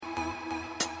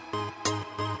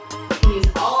can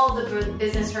use all the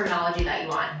business terminology that you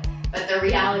want. But the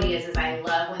reality is I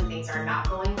love when things are not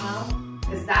going well,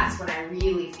 because that's when I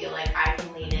really feel like I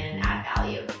can lean in and add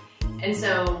value. And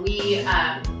so we,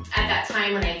 at that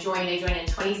time when I joined in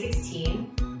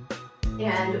 2016,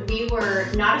 and we were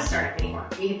not a startup anymore.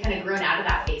 We had kind of grown out of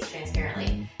that phase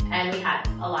transparently. And we had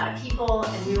a lot of people,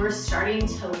 and we were starting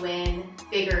to win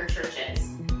bigger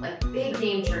churches, like big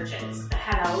name churches that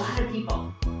had a lot of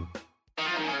people.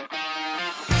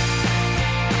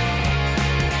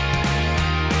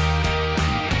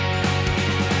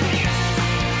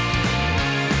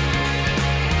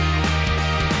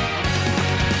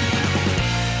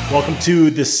 Welcome to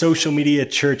the Social Media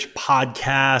Church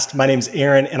podcast. My name is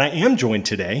Aaron, and I am joined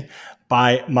today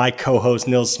by my co-host,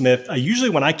 Nils Smith. Usually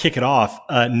when I kick it off,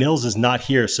 Nils is not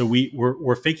here, so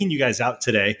we're faking you guys out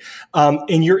today.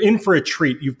 And you're in for a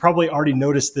treat. You've probably already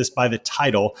noticed this by the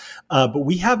title, but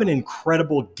we have an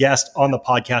incredible guest on the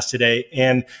podcast today.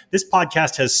 And this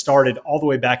podcast has started all the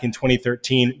way back in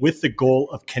 2013 with the goal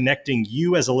of connecting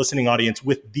you as a listening audience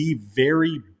with the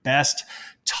very best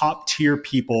top tier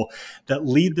people that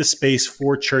lead the space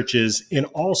for churches in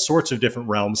all sorts of different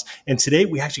realms. And today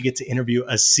we actually get to interview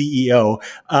a CEO,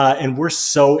 and we're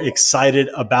so excited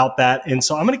about that. And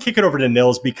so I'm going to kick it over to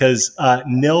Nils because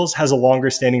Nils has a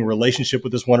longer standing relationship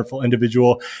with this wonderful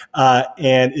individual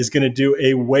and is going to do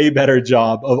a way better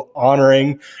job of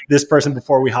honoring this person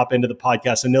before we hop into the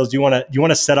podcast. So Nils, do you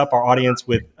want to set up our audience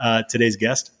with today's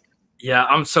guest? Yeah,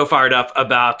 I'm so fired up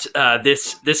about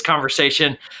this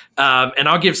conversation, and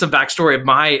I'll give some backstory of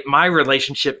my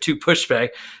relationship to PushPay.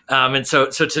 And so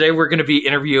today we're going to be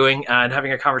interviewing and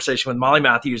having a conversation with Molly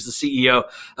Matthews, the CEO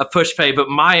of PushPay. But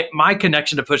my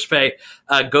connection to PushPay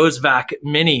goes back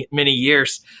many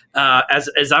years.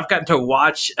 As I've gotten to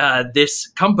watch this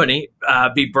company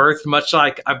be birthed, much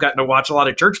like I've gotten to watch a lot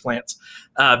of church plants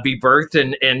be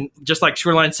birthed, and just like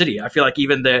Shoreline City, I feel like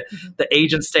even the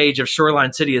age and stage of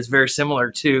Shoreline City is very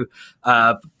similar to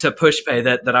PushPay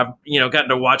that I've gotten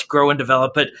to watch grow and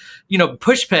develop. But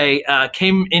PushPay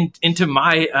came into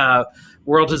my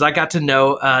world as I got to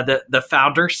know the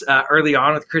founders early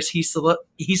on with Chris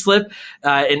Heaslip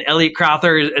and Elliot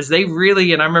Crowther, as they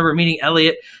really, and I remember meeting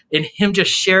Elliot and him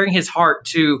just sharing his heart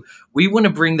to, we want to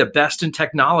bring the best in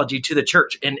technology to the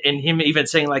church. And him even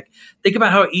saying, like, think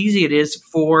about how easy it is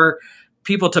for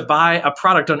people to buy a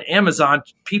product on Amazon.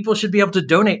 People should be able to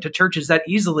donate to churches that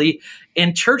easily.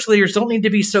 And church leaders don't need to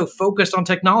be so focused on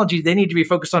technology. They need to be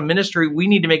focused on ministry. We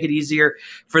need to make it easier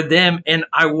for them. And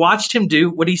I watched him do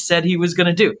what he said he was going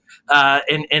to do.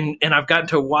 And I've gotten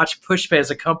to watch PushPay as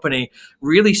a company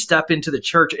really step into the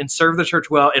church and serve the church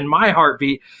well. And my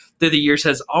heartbeat through the years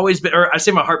has always been, or I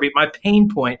say my heartbeat, my pain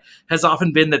point has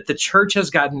often been that the church has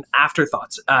gotten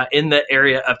afterthoughts in the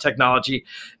area of technology.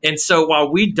 And so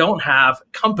while we don't have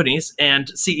companies and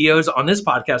CEOs on this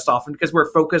podcast often because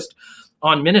we're focused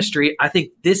on ministry, I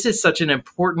think this is such an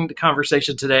important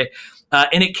conversation today.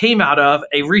 And it came out of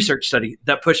a research study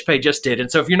that PushPay just did. And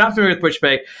so if you're not familiar with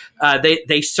PushPay,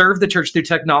 they serve the church through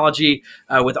technology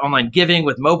with online giving,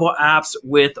 with mobile apps,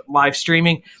 with live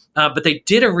streaming. But they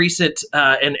did a recent,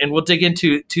 and we'll dig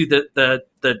into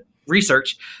the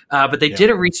research, but they did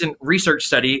a recent research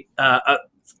study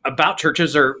about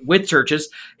churches or with churches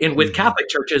and with Catholic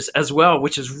churches as well,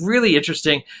 which is really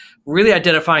interesting, really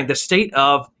identifying the state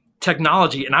of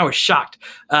technology. And I was shocked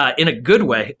in a good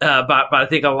way by I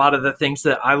think a lot of the things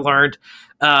that I learned.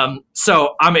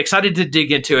 So I'm excited to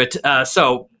dig into it.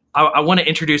 So I want to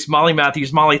introduce Molly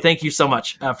Matthews. Molly, thank you so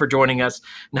much for joining us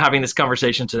and having this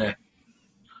conversation today.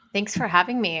 Thanks for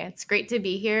having me. It's great to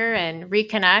be here and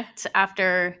reconnect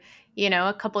after,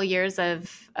 a couple years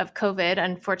of COVID,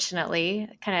 unfortunately,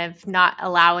 kind of not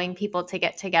allowing people to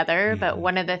get together. But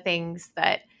one of the things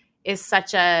that is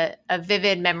such a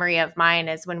vivid memory of mine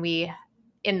is when we,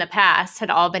 in the past, had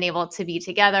all been able to be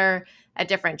together at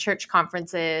different church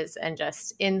conferences and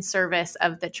just in service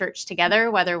of the church together,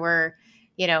 whether we're,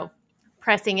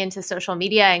 pressing into social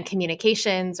media and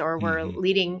communications or we're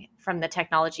leading from the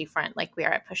technology front like we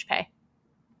are at PushPay.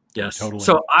 Yes. Totally.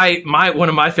 So one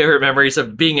of my favorite memories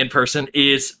of being in person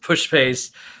is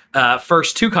PushPay's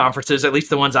first two conferences, at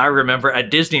least the ones I remember, at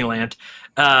Disneyland.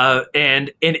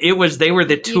 And they were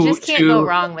the two. You just can't go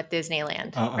wrong with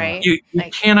Disneyland, right? You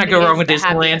cannot go wrong with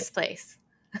Disneyland. Place.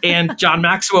 And John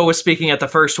Maxwell was speaking at the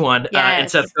first one, and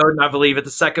Yes. Seth Godin, I believe, at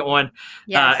the second one.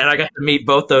 Yes. And I got to meet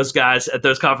both those guys at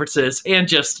those conferences. And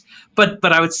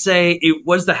but I would say it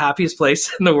was the happiest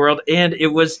place in the world, and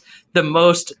it was the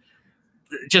most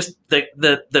just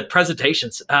the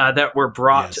presentations that were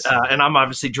brought. Yes. And I'm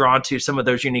obviously drawn to some of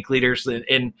those unique leaders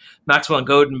in Maxwell and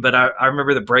Godin, but I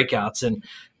remember the breakouts, and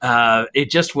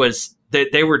it just was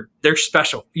they're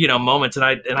special, moments. And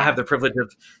I have the privilege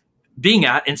of being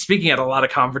at and speaking at a lot of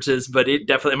conferences, but it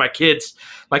definitely, my kids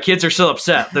are still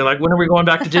upset. They're like, when are we going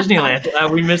back to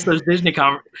Disneyland? We missed those Disney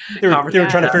conferences. They were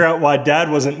trying to figure out why Dad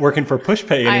wasn't working for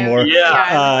PushPay anymore.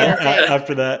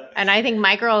 After that. And I think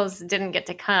my girls didn't get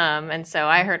to come. And so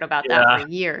I heard about that for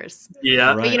years.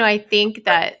 Yeah. Right. But, I think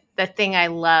that the thing I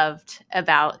loved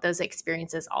about those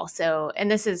experiences also,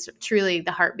 and this is truly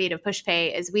the heartbeat of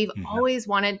PushPay, is we've always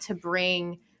wanted to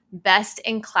bring best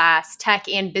in class tech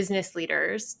and business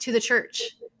leaders to the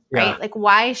church, right? Like,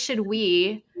 why should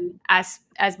we as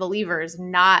believers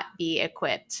not be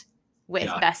equipped with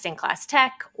best in class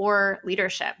tech or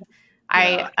leadership?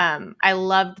 I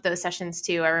loved those sessions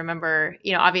too. I remember,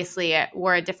 obviously I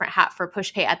wore a different hat for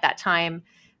PushPay at that time,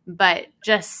 but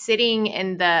just sitting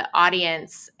in the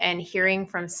audience and hearing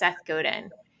from Seth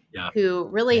Godin, who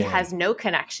really has no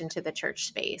connection to the church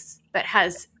space, but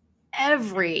has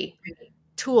every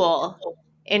tool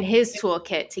in his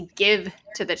toolkit to give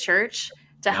to the church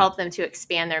to help them to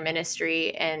expand their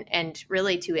ministry and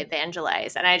really to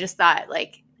evangelize. And I just thought,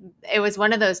 like, it was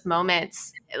one of those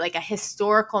moments, like a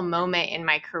historical moment in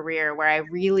my career where I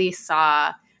really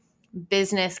saw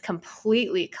business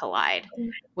completely collide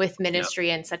with ministry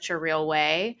in such a real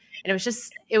way. And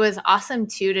it was awesome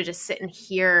too, to just sit and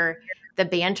hear the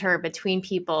banter between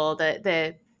people,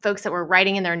 the folks that were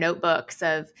writing in their notebooks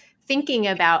of thinking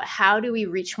about how do we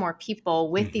reach more people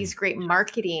with these great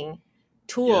marketing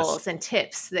tools and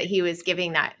tips that he was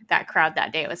giving that crowd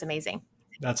that day. It was amazing.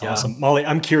 That's awesome. Molly,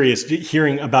 I'm curious,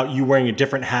 hearing about you wearing a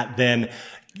different hat then,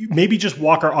 maybe just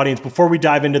walk our audience before we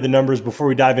dive into the numbers, before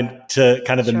we dive into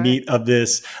kind of the meat of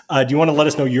this. Do you want to let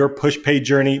us know your PushPay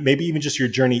journey, maybe even just your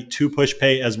journey to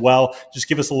PushPay as well? Just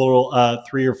give us a little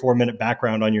 3 or 4 minute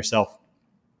background on yourself.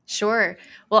 Sure.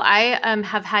 Well, I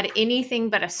have had anything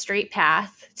but a straight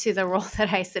path to the role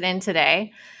that I sit in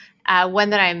today,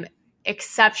 one that I'm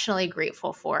exceptionally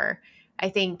grateful for. I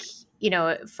think,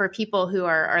 for people who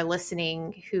are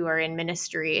listening, who are in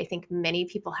ministry, I think many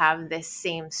people have this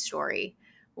same story,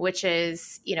 which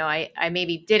is, I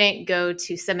maybe didn't go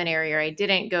to seminary, or I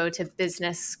didn't go to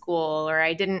business school, or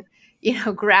I didn't,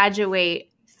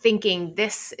 graduate thinking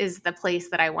this is the place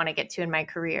that I want to get to in my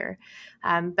career.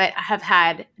 But I have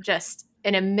had just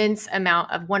an immense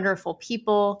amount of wonderful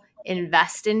people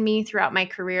invest in me throughout my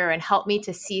career and help me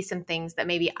to see some things that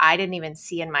maybe I didn't even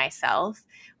see in myself,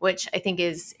 which I think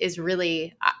is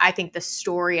really, I think, the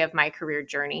story of my career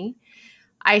journey.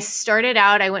 I started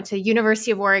out, I went to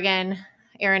University of Oregon.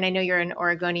 Aaron, I know you're an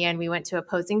Oregonian. We went to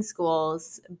opposing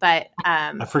schools, but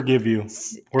I forgive you.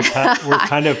 We're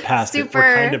kind of past it.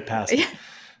 We're kind of past it.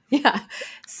 Yeah.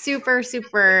 Super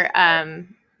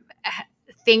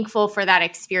thankful for that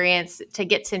experience, to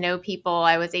get to know people.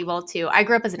 I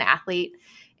grew up as an athlete,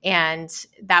 and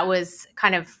that was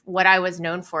kind of what I was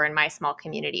known for in my small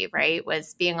community, right?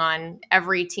 Was being on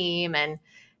every team, and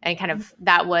kind of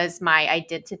that was my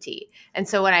identity. And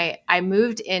so when I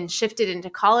moved and shifted into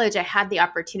college, I had the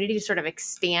opportunity to sort of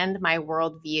expand my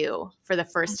worldview for the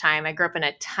first time. I grew up in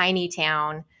a tiny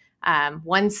town,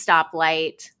 one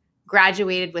stoplight,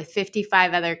 graduated with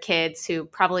 55 other kids who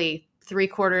probably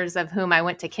 3/4 of whom I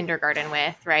went to kindergarten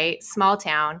with, right? Small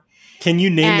town. Can you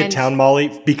name the town,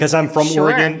 Molly? Because I'm from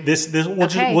Oregon.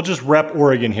 We'll just rep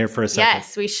Oregon here for a second.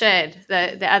 Yes, we should.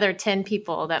 The other 10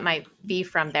 people that might be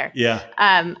from there. Yeah.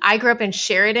 I grew up in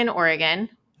Sheridan, Oregon.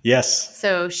 Yes.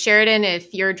 So Sheridan,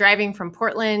 if you're driving from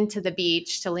Portland to the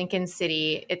beach to Lincoln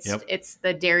City, it's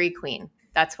the Dairy Queen.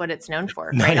 That's what it's known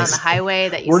for, right on the highway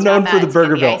that you. We're known for the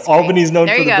Burgerville. Albany's known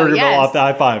for the Burgerville off the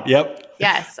I-5. Yep.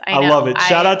 Yes, I love it.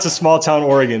 Shout out to small town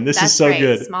Oregon. This is so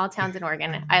good. Small towns in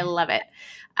Oregon. I love it.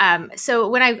 So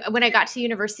when I got to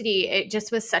university, it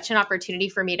just was such an opportunity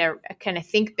for me to kind of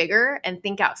think bigger and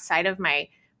think outside of my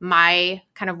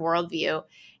kind of worldview,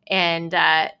 and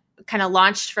kind of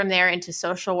launched from there into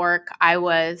social work. I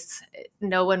was,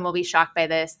 no one will be shocked by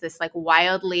this like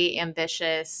wildly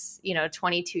ambitious,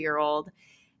 22-year-old.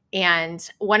 And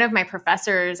one of my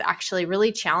professors actually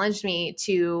really challenged me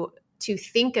to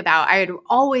think about, I had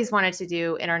always wanted to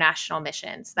do international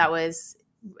missions. That was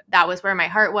where my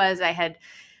heart was. I had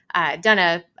done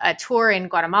a tour in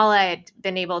Guatemala. I had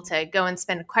been able to go and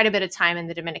spend quite a bit of time in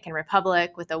the Dominican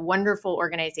Republic with a wonderful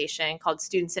organization called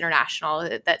Students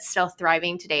International that's still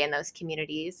thriving today in those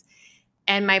communities.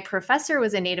 And my professor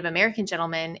was a Native American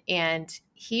gentleman, and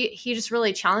he just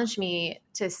really challenged me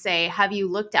to say, have you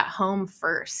looked at home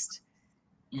first?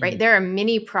 Mm-hmm. Right? There are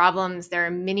many problems. There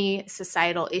are many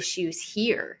societal issues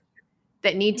here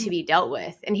that need to be dealt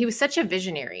with. And he was such a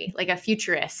visionary, like a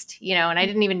futurist, and I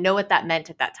didn't even know what that meant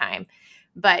at that time.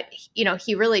 But,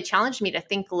 he really challenged me to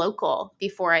think local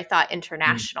before I thought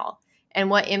international. And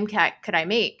what impact could I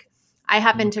make? I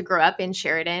happened to grow up in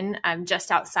Sheridan,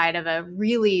 just outside of a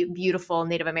really beautiful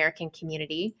Native American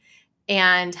community,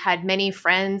 and had many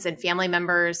friends and family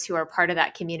members who are part of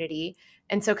that community.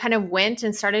 And so kind of went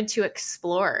and started to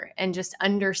explore and just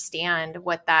understand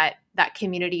what that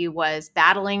community was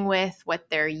battling with, what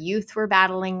their youth were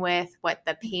battling with, what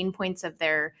the pain points of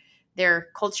their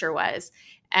culture was.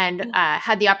 And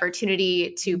had the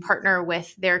opportunity to partner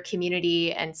with their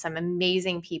community and some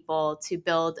amazing people to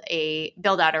build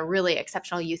out a really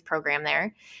exceptional youth program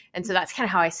there. And so that's kind of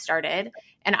how I started.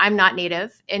 And I'm not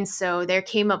Native. And so there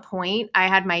came a point, I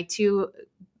had my two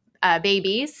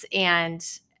babies and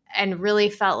really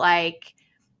felt like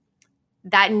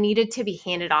that needed to be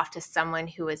handed off to someone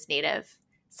who was Native,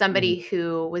 somebody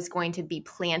who was going to be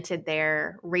planted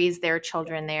there, raise their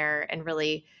children there, and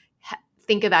really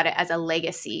think about it as a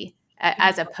legacy,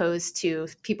 as opposed to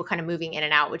people kind of moving in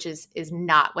and out, which is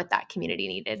not what that community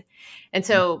needed. And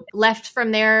so left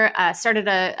from there, started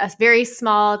a very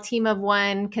small team of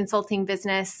one consulting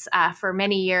business for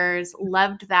many years,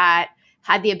 loved that,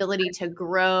 had the ability to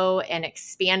grow and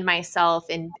expand myself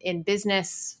in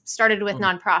business, started with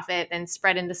nonprofit and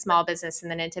spread into small business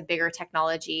and then into bigger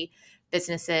technology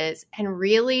businesses, and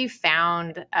really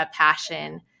found a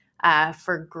passion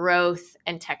for growth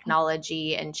and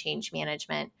technology and change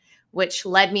management, which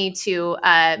led me to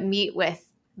meet with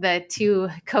the two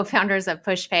co-founders of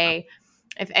PushPay.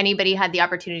 If anybody had the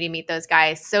opportunity to meet those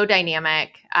guys, so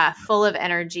dynamic, full of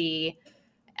energy.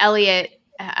 Elliot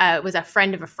was a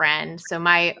friend of a friend. So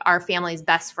our family's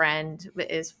best friend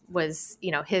was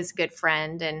his good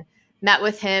friend, and met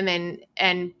with him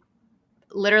and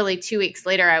literally 2 weeks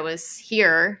later, I was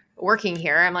working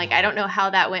here. I'm like, I don't know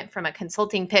how that went from a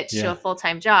consulting pitch to a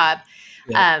full-time job.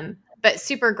 Yeah. But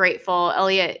super grateful.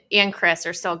 Elliot and Chris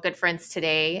are still good friends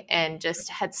today, and just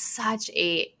had such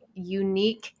a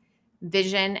unique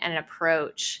vision and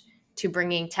approach to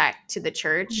bringing tech to the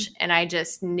church. And I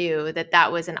just knew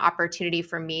that was an opportunity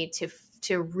for me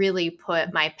to really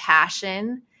put my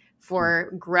passion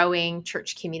for growing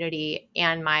church community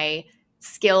and my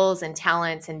skills and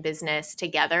talents and business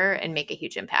together and make a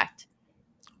huge impact.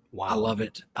 Wow. I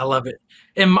love it.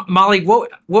 And Molly, what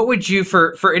would you,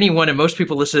 for anyone, and most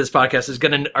people listening to this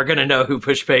podcast are going to know who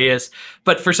PushPay is,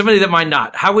 but for somebody that might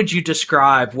not, how would you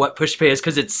describe what PushPay is?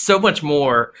 Because it's so much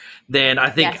more than I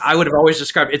think I would have always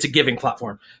described. It's a giving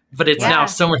platform, but it's now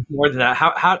so much more than that.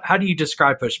 How do you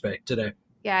describe PushPay today?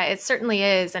 Yeah, it certainly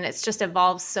is. And it's just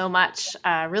evolved so much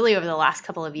really over the last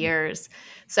couple of years.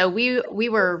 So we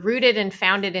were rooted and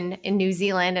founded in New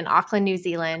Zealand, in Auckland, New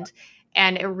Zealand.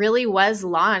 And it really was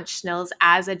launched, Nils,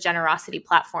 as a generosity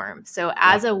platform. So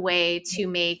as a way to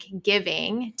make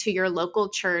giving to your local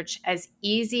church as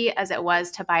easy as it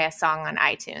was to buy a song on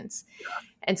iTunes.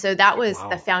 And so that was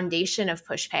the foundation of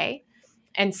PushPay.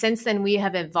 And since then, we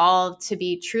have evolved to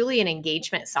be truly an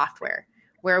engagement software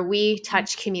where we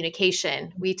touch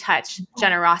communication, we touch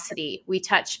generosity, we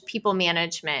touch people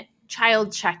management,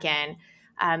 child check-in.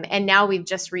 And now we've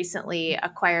just recently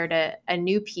acquired a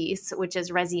new piece, which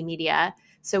is Resi Media.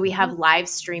 So we have live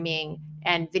streaming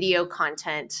and video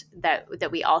content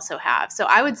that we also have. So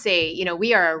I would say,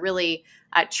 we are really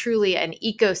truly an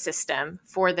ecosystem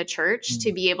for the church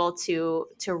to be able to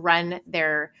run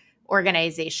their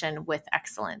organization with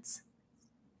excellence.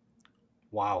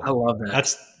 Wow. I love that.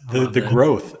 That's the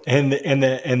growth and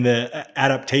the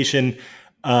adaptation,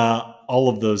 all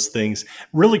of those things.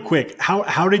 Really quick,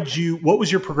 what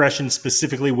was your progression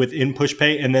specifically within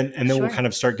PushPay? And then we'll kind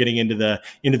of start getting into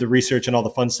the research and all the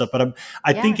fun stuff. But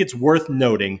I think it's worth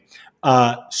noting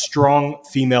strong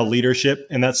female leadership.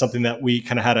 And that's something that we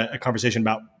kind of had a conversation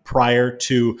about prior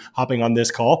to hopping on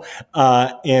this call.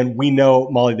 And we know,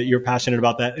 Molly, that you're passionate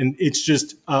about that. And it's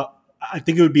just, I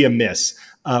think it would be amiss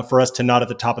for us to not at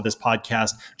the top of this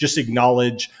podcast just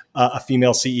acknowledge a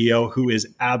female CEO who is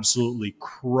absolutely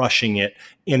crushing it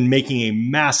and making a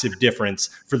massive difference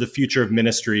for the future of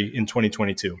ministry in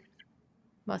 2022.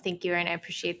 Well, thank you, Aaron. I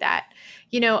appreciate that.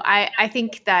 I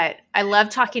think that I love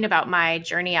talking about my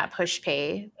journey at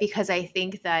PushPay because I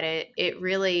think that it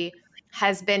really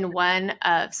has been one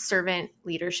of servant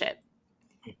leadership.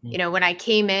 When I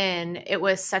came in, it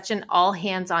was such an all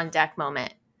hands on deck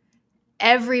moment.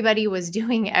 Everybody was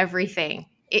doing everything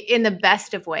in the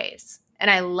best of ways. And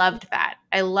I loved that.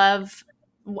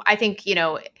 I think,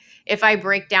 if I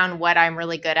break down what I'm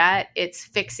really good at, it's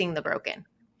fixing the broken,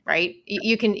 right?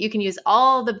 You can use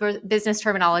all the business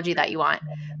terminology that you want,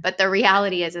 but the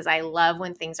reality is I love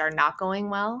when things are not going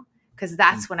well, because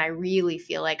that's when I really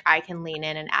feel like I can lean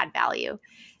in and add value.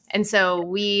 And so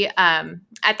we,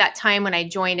 at that time when I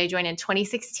joined in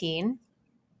 2016.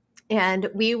 And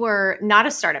we were not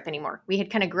a startup anymore. We had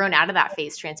kind of grown out of that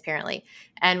phase transparently.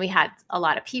 And we had a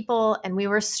lot of people, and we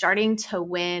were starting to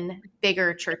win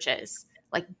bigger churches,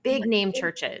 like big name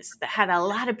churches that had a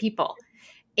lot of people.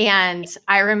 And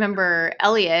I remember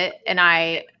Elliot and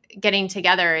I getting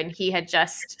together, and he had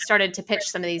just started to pitch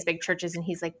some of these big churches. And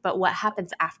he's like, but what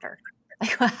happens after?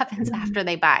 Like, what happens after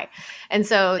they buy? And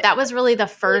so that was really the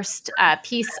first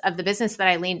piece of the business that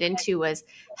I leaned into, was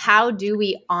how do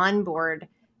we onboard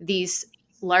these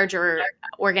larger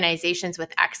organizations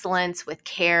with excellence, with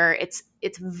care. It's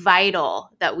vital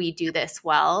that we do this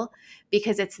well,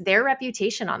 because it's their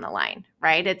reputation on the line,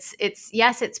 right? It's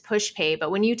yes, it's Pushpay, but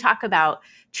when you talk about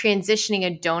transitioning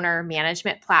a donor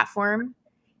management platform,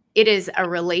 it is a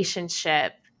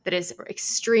relationship that is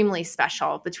extremely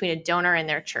special between a donor and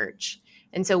their church.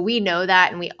 And so we know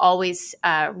that, and we always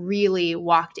really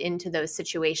walked into those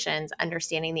situations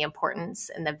understanding the importance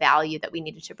and the value that we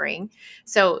needed to bring.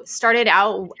 So started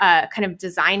out kind of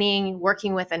designing,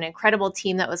 working with an incredible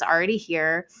team that was already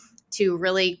here to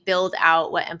really build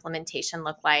out what implementation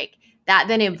looked like. That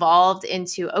then evolved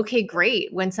into, okay,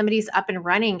 great. When somebody's up and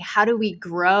running, how do we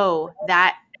grow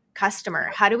that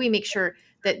customer? How do we make sure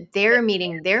that they're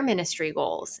meeting their ministry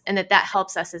goals and that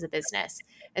helps us as a business?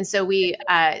 And so we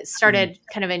started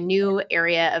kind of a new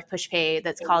area of Pushpay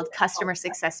that's called customer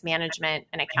success management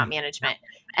and account management.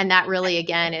 And that really,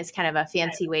 again, is kind of a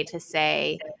fancy way to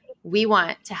say we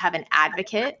want to have an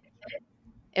advocate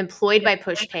employed by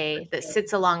Pushpay that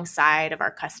sits alongside of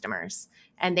our customers.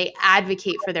 And they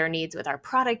advocate for their needs with our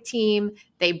product team.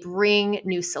 They bring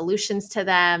new solutions to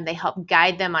them. They help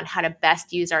guide them on how to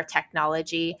best use our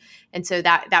technology. And so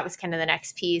that was kind of the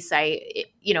next piece.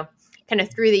 Kind of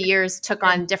through the years took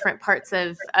on different parts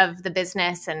of the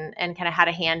business and kind of had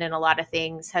a hand in a lot of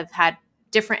things, have had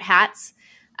different hats.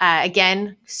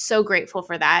 Again, so grateful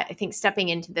for that. I think stepping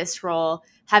into this role,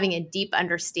 having a deep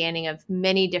understanding of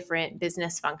many different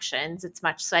business functions, it's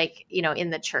much like, in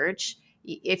the church.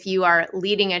 If you are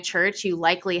leading a church, you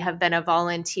likely have been a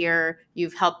volunteer,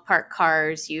 you've helped park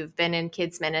cars, you've been in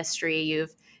kids ministry,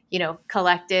 you've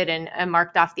collected and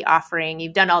marked off the offering.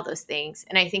 You've done all those things.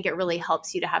 And I think it really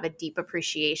helps you to have a deep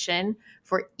appreciation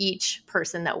for each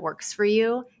person that works for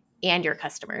you and your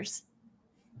customers.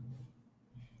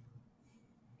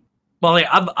 Molly,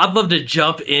 I'd love to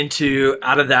jump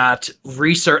out of that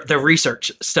the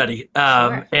research study.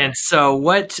 Sure. And so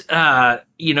what, and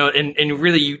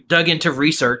really you dug into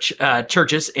research,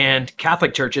 churches and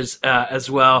Catholic churches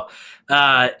as well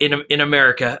in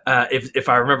America, if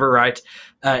I remember right.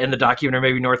 In the document, or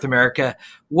maybe North America.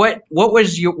 What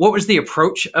was the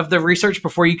approach of the research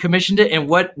before you commissioned it, and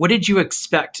what did you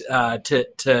expect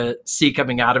to see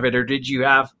coming out of it, or did you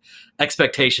have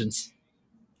expectations?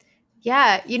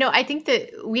 Yeah, I think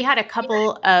that we had a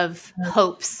couple of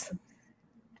hopes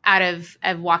out of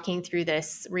walking through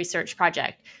this research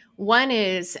project. One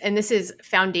is, and this is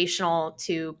foundational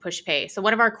to Pushpay. So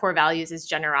one of our core values is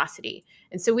generosity,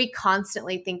 and so we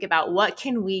constantly think about what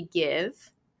can we give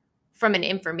from an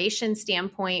information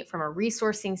standpoint, from a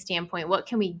resourcing standpoint, what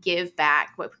can we give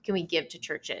back? What can we give to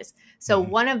churches? So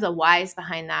one of the whys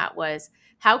behind that was,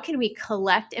 how can we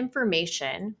collect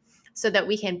information so that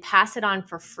we can pass it on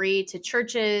for free to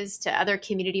churches, to other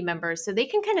community members, so they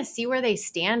can kind of see where they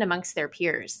stand amongst their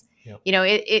peers. Yep.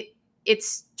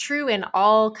 It's true in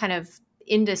all kind of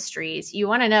industries. You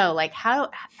want to know, like, how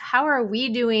are we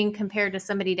doing compared to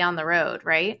somebody down the road,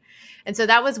 right? And so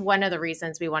that was one of the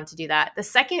reasons we wanted to do that. The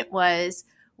second was,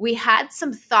 we had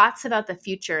some thoughts about the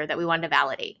future that we wanted to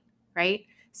validate, right?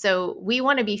 So we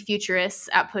want to be futurists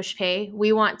at Pushpay.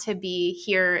 We want to be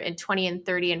here in 20 and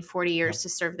 30 and 40 years to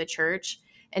serve the church.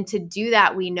 And to do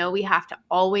that, we know we have to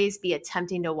always be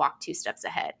attempting to walk 2 steps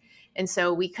ahead. And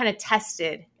so we kind of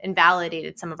tested and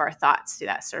validated some of our thoughts through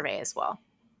that survey as well.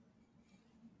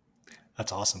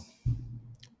 That's awesome.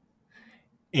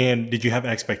 And did you have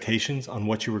expectations on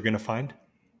what you were going to find?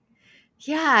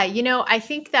 Yeah, I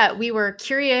think that we were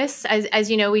curious.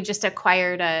 As you know, we just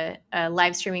acquired a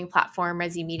live streaming platform,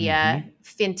 Resi Media,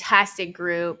 fantastic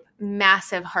group,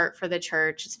 massive heart for the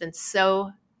church. It's been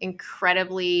so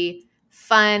incredibly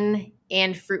fun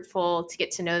and fruitful to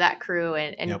get to know that crew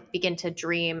and begin to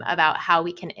dream about how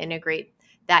we can integrate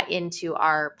that into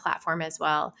our platform as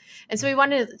well. And so we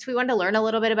wanted to learn a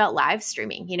little bit about live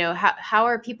streaming. How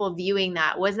are people viewing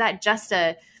that? Was that just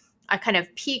a kind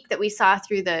of peak that we saw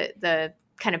through the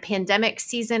kind of pandemic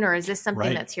season, or is this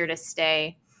something that's here to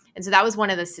stay? And so that was one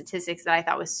of the statistics that I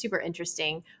thought was super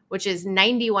interesting, which is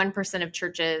 91% of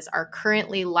churches are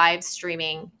currently live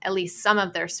streaming at least some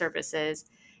of their services.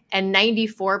 And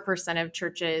 94% of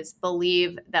churches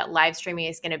believe that live streaming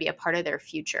is going to be a part of their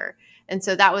future. And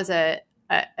so that was a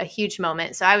huge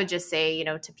moment. So I would just say,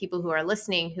 to people who are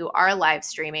listening, who are live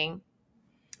streaming,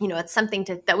 it's something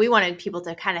that we wanted people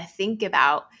to kind of think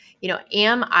about.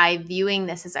 Am I viewing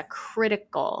this as a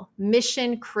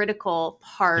mission critical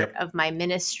part of my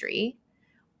ministry?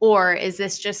 Or is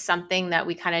this just something that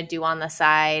we kind of do on the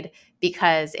side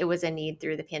because it was a need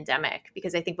through the pandemic?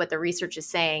 Because I think what the research is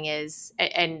saying is,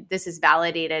 and this is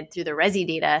validated through the Resi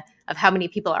data of how many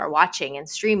people are watching and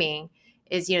streaming,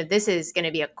 is, this is going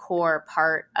to be a core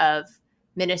part of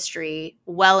ministry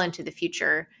well into the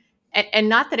future. And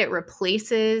not that it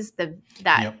replaces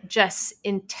that just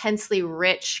intensely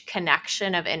rich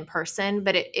connection of in person,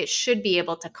 but it should be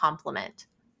able to complement.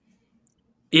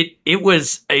 It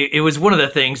was one of the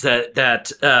things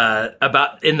that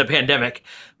about in the pandemic,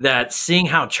 that seeing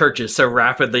how churches so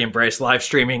rapidly embrace live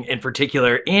streaming in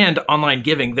particular and online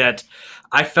giving, that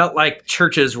I felt like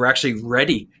churches were actually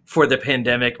ready for the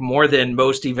pandemic more than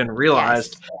most even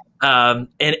realized. Yes.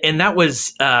 And that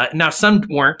was now some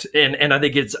weren't, and I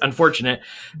think it's unfortunate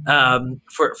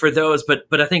for those,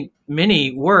 but I think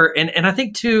many were, and I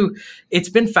think too it's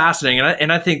been fascinating,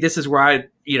 and I think this is where I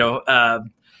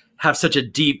have such a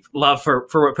deep love for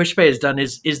what PushPay has done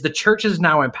is the church is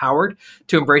now empowered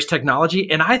to embrace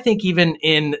technology. And I think even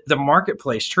in the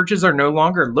marketplace, churches are no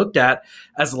longer looked at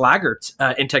as laggards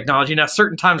in technology. Now,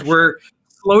 certain times we're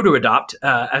slow to adopt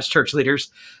as church leaders,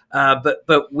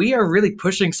 but we are really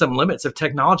pushing some limits of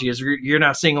technology, as you're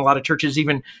now seeing a lot of churches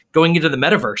even going into the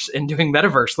metaverse and doing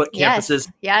metaverse-lit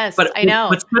campuses. Yes, but I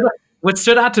know. What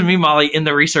stood out to me, Molly, in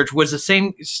the research was the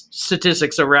same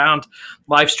statistics around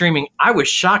live streaming. I was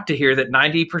shocked to hear that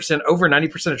over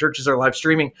 90% of churches are live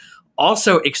streaming.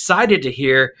 Also excited to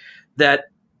hear that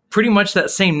pretty much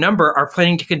that same number are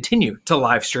planning to continue to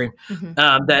live stream.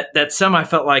 Mm-hmm. That some I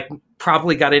felt like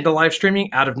probably got into live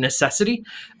streaming out of necessity,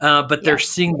 but they're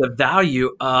seeing the value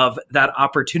of that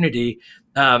opportunity.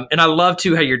 And I love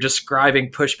too how you're describing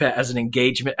PushPay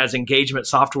as engagement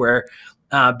software,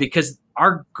 because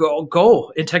our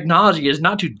goal in technology is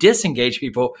not to disengage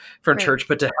people from church,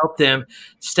 but to help them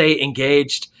stay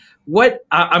engaged. What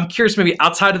I'm curious, maybe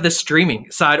outside of the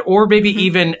streaming side, or maybe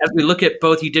even as we look at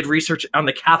both, you did research on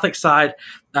the Catholic side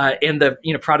and the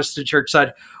Protestant church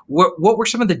side. What were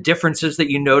some of the differences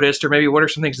that you noticed, or maybe what are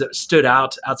some things that stood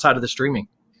out outside of the streaming?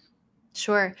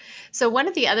 Sure. So one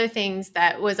of the other things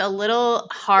that was a little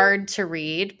hard to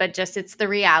read, but just it's the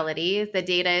reality, the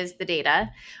data is the data,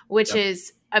 which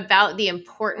is about the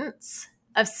importance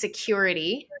of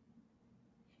security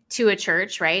to a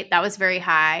church, right? That was very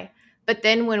high. But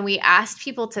then when we asked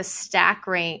people to stack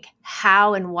rank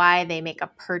how and why they make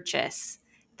a purchase,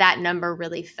 that number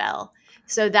really fell.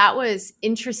 So that was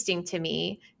interesting to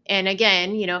me. And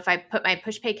again, if I put my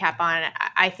PushPay cap on,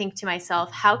 I think to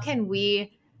myself, how can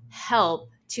we help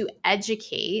to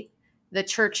educate the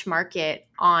church market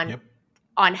on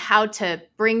how to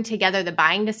bring together the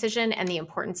buying decision and the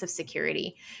importance of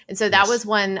security? And so that was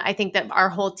one, I think, that our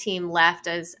whole team left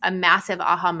as a massive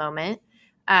aha moment.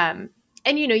 And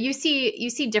you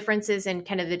see differences in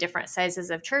kind of the different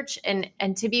sizes of church.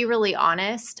 And to be really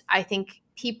honest, I think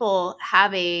people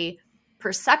have a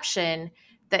perception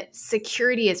that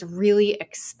security is really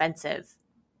expensive.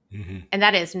 Mm-hmm. And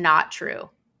that is not true.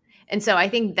 And so I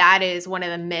think that is one of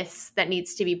the myths that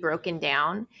needs to be broken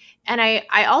down. And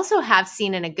I also have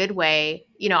seen, in a good way,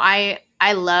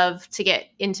 I love to get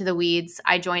into the weeds.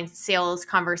 I join sales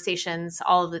conversations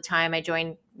all of the time. I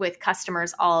join with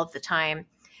customers all of the time.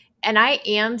 And I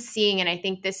am seeing, and I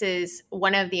think this is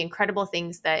one of the incredible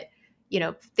things that,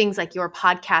 things like your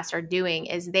podcast are doing,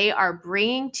 is they are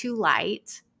bringing to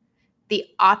light the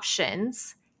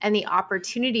options and the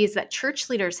opportunities that church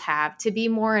leaders have to be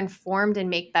more informed and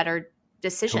make better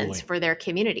decisions for their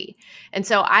community. And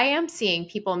so I am seeing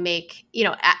people make,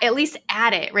 at least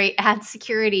add it, right? Add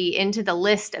security into the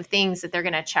list of things that they're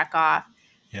going to check off.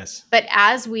 Yes. But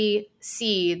as we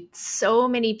see so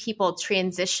many people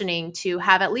transitioning to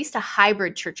have at least a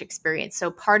hybrid church experience,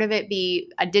 so part of it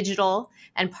be a digital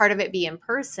and part of it be in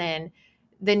person,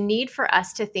 the need for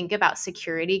us to think about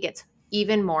security gets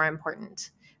even more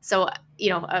important. So,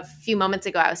 a few moments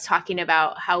ago, I was talking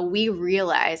about how we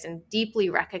realize and deeply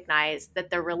recognize that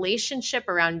the relationship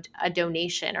around a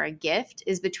donation or a gift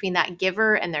is between that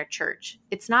giver and their church.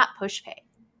 It's not PushPay.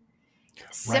 Right.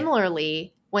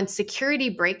 Similarly, when security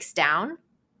breaks down,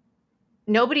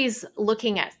 nobody's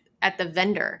looking at the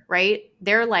vendor, right?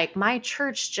 They're like, my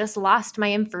church just lost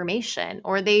my information,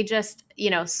 or they just,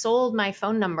 sold my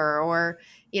phone number, or,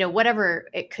 whatever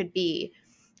it could be.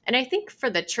 And I think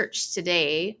for the church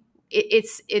today,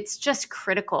 it's just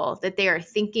critical that they are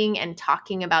thinking and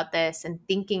talking about this and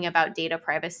thinking about data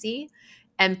privacy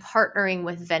and partnering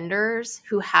with vendors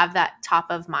who have that top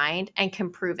of mind and can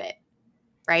prove it,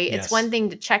 right? Yes. It's one thing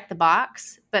to check the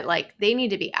box, but like they need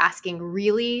to be asking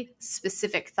really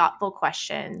specific, thoughtful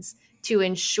questions to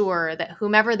ensure that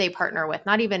whomever they partner with,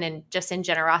 not even in just in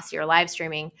generosity or live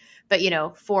streaming, but,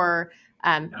 for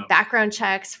background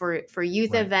checks, for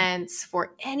youth events,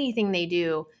 for anything they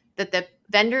do, that the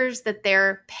vendors that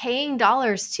they're paying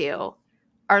dollars to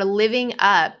are living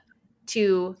up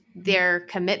to their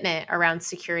commitment around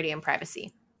security and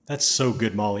privacy. That's so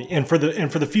good, Molly. And for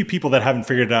the few people that haven't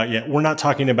figured it out yet, we're not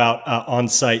talking about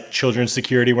on-site children's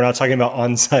security. We're not talking about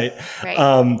on-site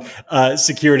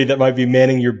security that might be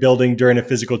manning your building during a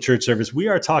physical church service. We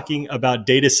are talking about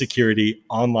data security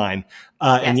online.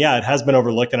 Yes. And yeah, it has been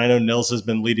overlooked. And I know Nils has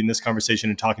been leading this conversation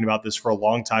and talking about this for a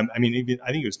long time. I mean,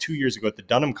 I think it was 2 years ago at the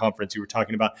Dunham conference, you were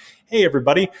talking about, hey,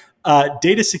 everybody,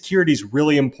 data security is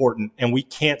really important and we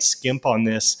can't skimp on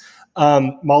this.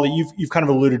 Molly, you've kind of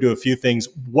alluded to a few things.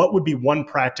 What would be one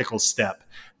practical step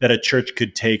that a church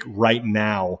could take right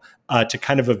now to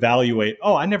kind of evaluate,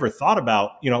 I never thought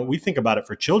about, we think about it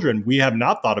for children. We have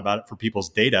not thought about it for people's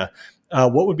data.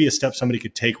 What would be a step somebody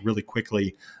could take really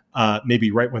quickly,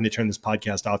 maybe right when they turn this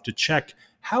podcast off, to check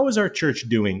how is our church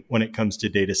doing when it comes to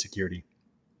data security?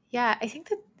 Yeah, I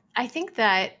think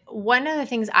that one of the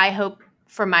things I hope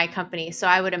for my company, so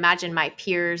I would imagine my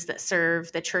peers that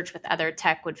serve the church with other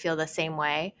tech would feel the same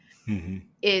way,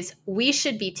 is we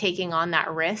should be taking on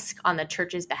that risk on the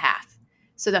church's behalf.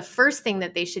 So the first thing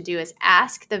that they should do is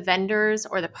ask the vendors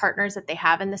or the partners that they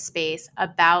have in the space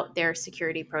about their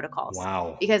security protocols.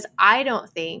 Wow. Because I don't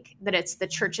think that it's the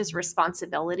church's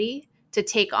responsibility to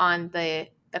take on the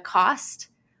cost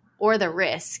or the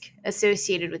risk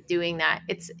associated with doing that.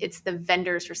 It's the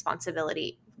vendor's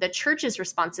responsibility. The church's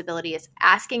responsibility is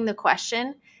asking the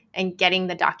question and getting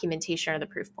the documentation or the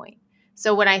proof point.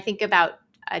 So when I think about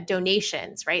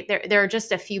donations, right, there are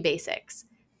just a few basics.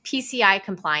 PCI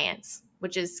compliance,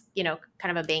 which is,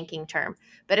 kind of a banking term,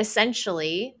 but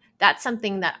essentially that's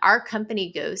something that our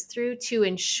company goes through to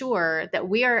ensure that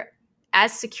we are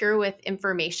as secure with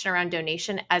information around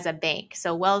donation as a bank.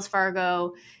 So Wells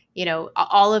Fargo,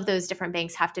 all of those different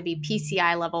banks have to be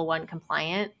PCI level 1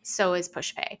 compliant. So is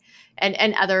PushPay,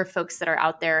 and other folks that are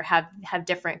out there have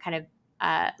different kind of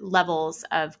levels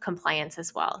of compliance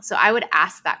as well. So I would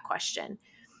ask that question.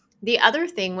 The other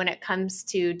thing when it comes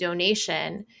to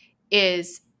donation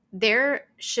is there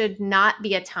should not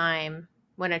be a time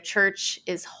when a church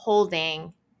is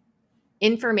holding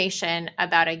information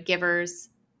about a giver's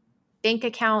bank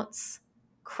accounts,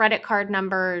 credit card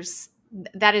numbers.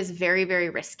 That is very, very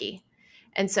risky.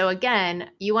 And so again,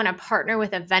 you want to partner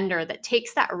with a vendor that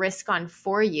takes that risk on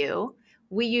for you.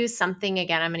 We use something,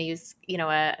 again, I'm going to use,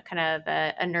 a kind of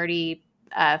a nerdy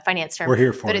finance term. We're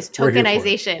here for but it's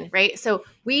tokenization, right? So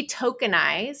we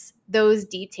tokenize those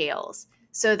details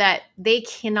so that they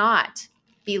cannot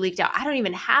be leaked out. I don't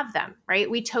even have them,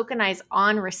 right? We tokenize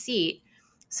on receipt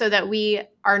so that we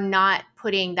are not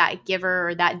putting that giver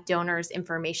or that donor's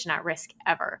information at risk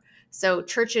ever. So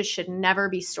churches should never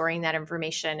be storing that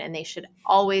information, and they should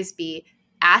always be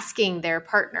asking their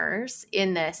partners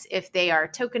in this if they are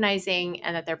tokenizing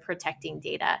and that they're protecting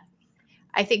data.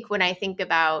 I think when I think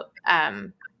about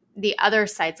the other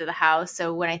sides of the house,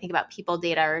 so when I think about people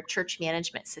data or church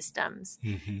management systems,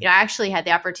 I actually had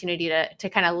the opportunity to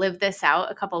kind of live this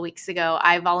out a couple of weeks ago.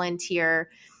 I volunteer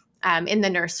in the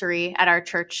nursery at our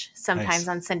church sometimes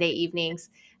on Sunday evenings.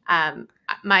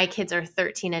 My kids are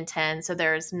 13 and 10, so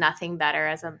there's nothing better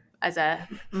as a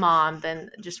mom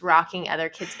than just rocking other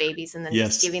kids' babies and then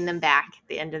just giving them back at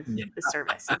the end of the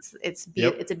service.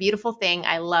 It's a beautiful thing.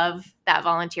 I love that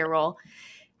volunteer role.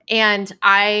 And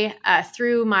I,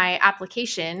 through my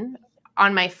application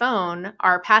on my phone,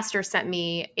 our pastor sent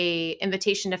me a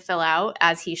invitation to fill out,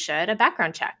 as he should, a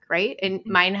background check, right? And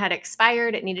mine had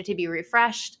expired. It needed to be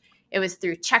refreshed. It was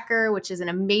through Checker, which is an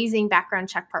amazing background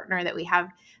check partner that we have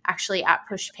actually at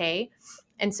PushPay.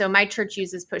 And so my church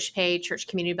uses PushPay, Church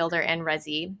Community Builder, and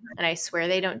Resy. And I swear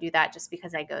they don't do that just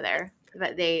because I go there.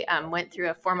 But they went through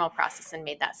a formal process and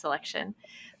made that selection.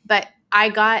 But I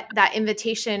got that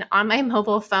invitation on my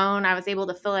mobile phone. I was able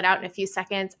to fill it out in a few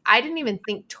seconds. I didn't even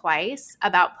think twice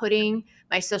about putting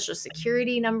my social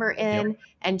security number in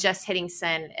and just hitting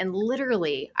send. And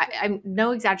literally, I'm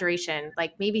no exaggeration,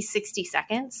 like maybe 60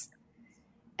 seconds.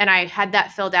 And I had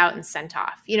that filled out and sent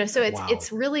off. So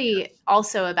it's really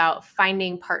also about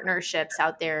finding partnerships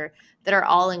out there that are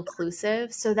all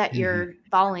inclusive so that your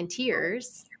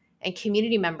volunteers and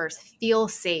community members feel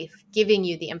safe giving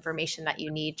you the information that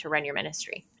you need to run your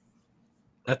ministry.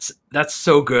 That's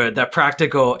so good. That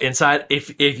practical insight.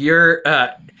 If you're,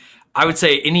 I would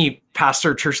say any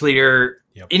pastor, church leader,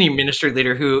 any ministry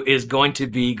leader who is going to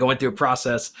be going through a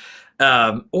process,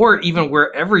 or even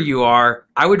wherever you are,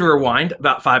 I would rewind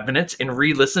about 5 minutes and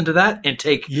re-listen to that and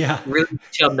take really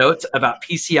detailed notes about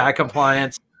PCI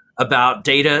compliance, about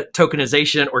data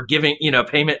tokenization or giving,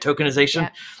 payment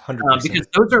tokenization, because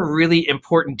those are really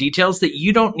important details that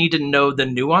you don't need to know the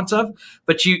nuance of,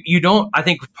 but you don't, I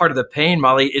think part of the pain,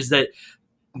 Molly, is that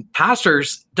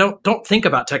pastors don't think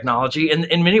about technology. And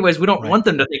in many ways, we don't want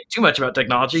them to think too much about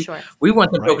technology. Sure. We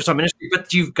want them to focus on ministry,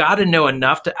 but you've got to know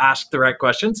enough to ask the right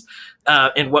questions,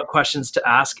 and what questions to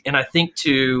ask. And I think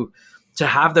to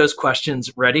have those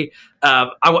questions ready, I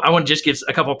want to just give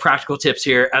a couple of practical tips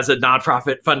here as a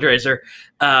nonprofit fundraiser,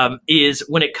 is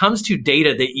when it comes to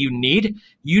data that you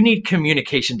need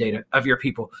communication data of your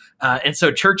people. And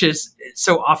so churches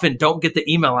so often don't get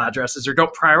the email addresses or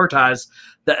don't prioritize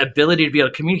the ability to be able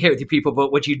to communicate with your people.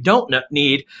 But what you don't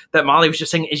need, that Molly was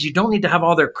just saying, is you don't need to have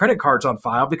all their credit cards on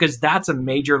file, because that's a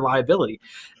major liability.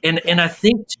 And I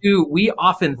think too, we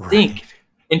often think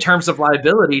in terms of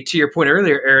liability, to your point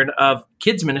earlier, Aaron, of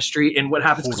kids ministry and what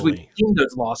happens, because we've seen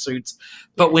those lawsuits.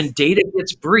 But when data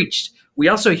gets breached, we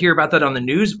also hear about that on the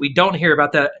news. We don't hear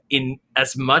about that in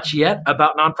as much yet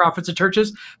about nonprofits and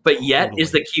churches, but yet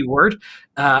is the key word.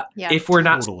 If we're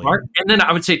not smart. And then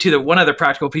I would say too, that one other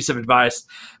practical piece of advice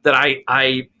that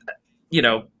I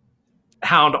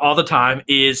hound all the time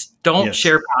is don't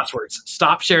share passwords.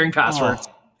 Stop sharing passwords.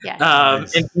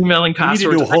 And emailing passwords.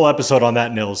 We need to do a whole episode on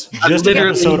that, Nils. Just an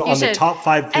episode on the top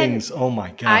 5 things. And oh my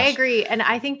gosh. I agree. And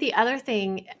I think the other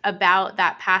thing about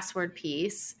that password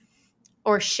piece,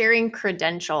 or sharing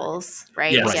credentials,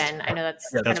 right? Yes. Again, I know that's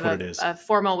kind of a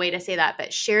formal way to say that,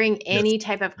 but sharing any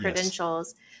type of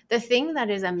credentials. The thing that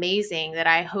is amazing that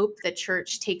I hope the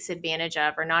church takes advantage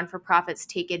of, or non-for-profits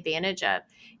take advantage of,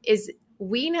 is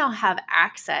we now have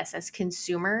access as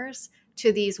consumers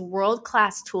to these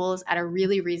world-class tools at a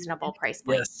really reasonable price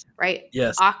point, right?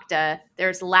 Yes. Okta,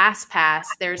 there's LastPass,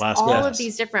 there's all of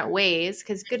these different ways,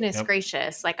 because goodness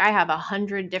gracious, like I have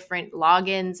 100 different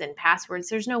logins and passwords.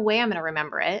 There's no way I'm going to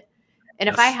remember it. And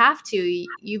if I have to,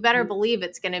 you better believe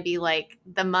it's going to be like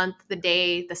the month, the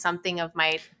day, the something of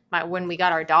my when we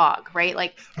got our dog, right?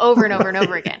 Like over and over and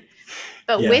over again.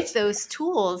 But with those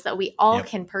tools that we all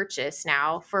can purchase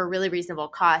now for a really reasonable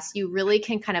cost, you really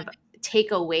can kind of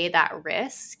take away that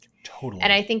risk. Totally.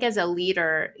 And I think as a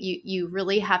leader, you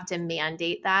really have to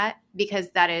mandate that,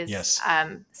 because that is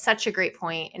such a great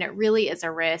point. And it really is a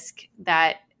risk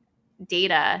that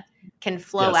data can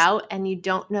flow out and you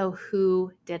don't know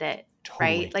who did it,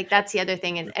 right? Like that's the other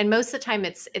thing. And most of the time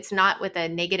it's not with a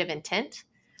negative intent,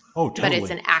 but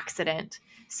it's an accident.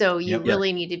 So you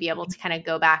really need to be able to kind of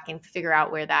go back and figure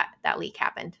out where that leak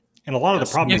happened. And a lot of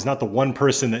the problem is not the one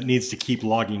person that needs to keep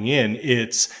logging in.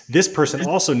 It's this person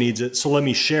also needs it. So let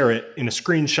me share it in a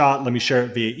screenshot. Let me share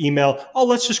it via email. Oh,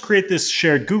 let's just create this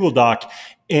shared Google Doc.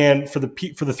 And for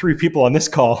the 3 people on this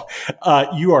call,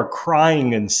 you are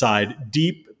crying inside,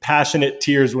 deep, passionate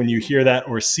tears when you hear that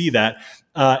or see that.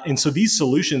 And so these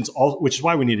solutions, which is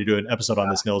why we need to do an episode on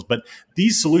this, Nils, but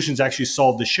these solutions actually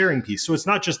solve the sharing piece. So it's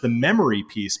not just the memory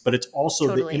piece, but it's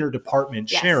also the interdepartment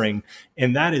sharing.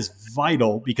 And that is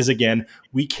vital because, again,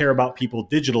 we care about people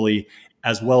digitally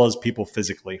as well as people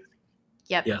physically.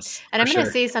 Yep. Yes, and I'm going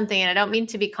to say something, and I don't mean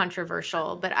to be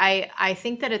controversial, but I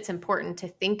think that it's important to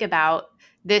think about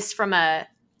this from a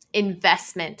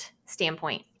investment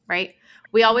standpoint, right?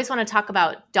 We always want to talk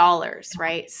about dollars,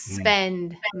 right?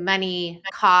 Spend, money,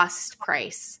 cost,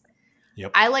 price.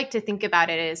 Yep. I like to think about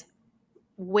it as,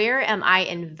 where am I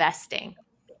investing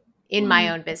in my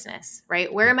own business,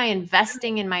 right? Where am I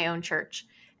investing in my own church?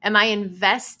 Am I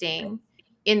investing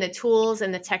in the tools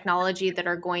and the technology that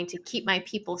are going to keep my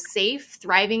people safe,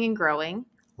 thriving, and growing?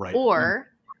 Right.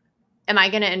 Or am I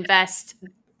going to invest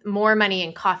more money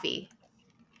in coffee,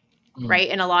 right,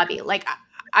 in a lobby? Like,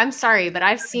 I'm sorry, but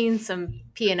I've seen some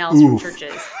P&Ls from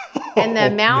churches, and the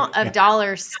amount of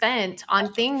dollars spent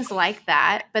on things like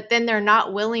that, but then they're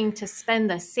not willing to spend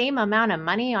the same amount of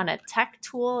money on a tech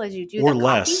tool as you do or the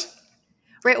less. Coffee.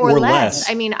 Right, or less.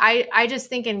 I mean, I just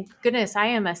think, and goodness, I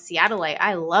am a Seattleite.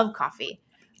 I love coffee,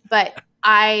 but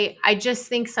I just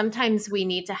think sometimes we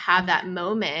need to have that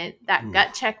moment, that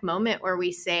gut check moment where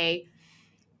we say,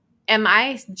 am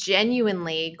I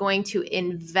genuinely going to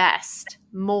invest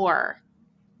more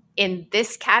in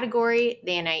this category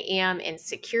than I am in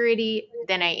security,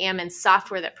 than I am in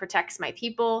software that protects my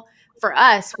people? For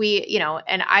us, we,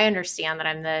 and I understand that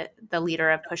I'm the leader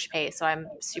of PushPay, so I'm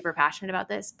super passionate about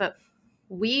this, but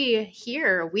we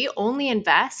only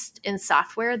invest in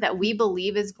software that we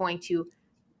believe is going to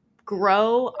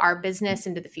grow our business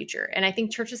into the future. And I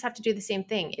think churches have to do the same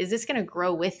thing. Is this going to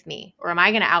grow with me, or am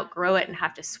I going to outgrow it and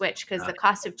have to switch? Because the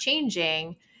cost of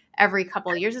changing every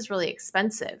couple of years is really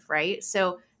expensive, right?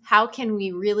 So how can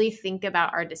we really think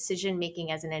about our decision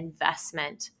making as an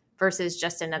investment versus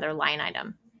just another line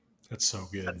item? That's so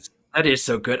good. That is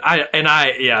so good.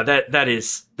 That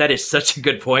is such a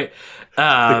good point.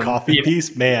 The coffee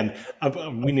piece, man.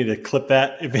 We need to clip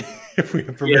that if we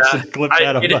have permission to clip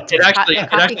that.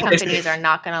 Coffee companies are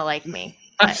not going to like me.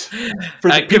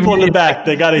 For the people in the back,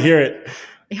 they got to hear it.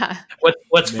 Yeah.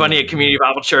 What's funny at Community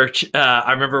Bible Church,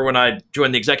 I remember when I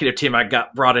joined the executive team, I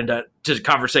got brought into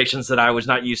conversations that I was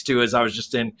not used to, as I was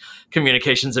just in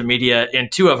communications and media. And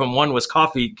two of them, one was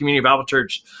coffee. Community Bible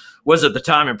Church was at the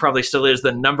time, and probably still is,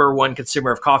 the number one consumer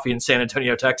of coffee in San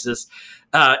Antonio, Texas.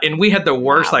 And we had the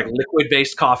worst,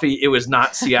 liquid-based coffee. It was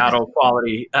not Seattle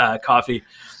quality coffee.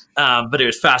 But it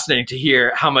was fascinating to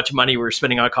hear how much money we were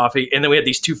spending on coffee. And then we had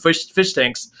these two fish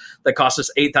tanks that cost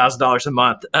us $8,000 a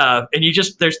month. And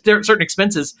there are certain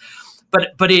expenses,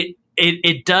 but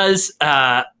it does,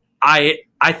 I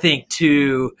think,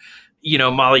 to,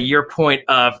 Molly, your point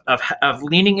of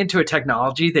leaning into a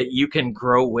technology that you can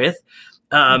grow with.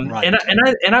 Right.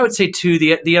 And I would say too,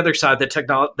 the other side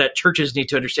that churches need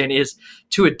to understand is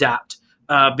to adapt,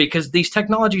 because these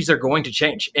technologies are going to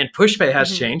change, and PushPay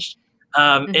has changed.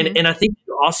 And I think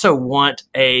you also want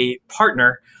a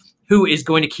partner who is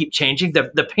going to keep changing.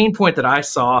 The pain point that I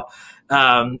saw,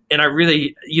 and I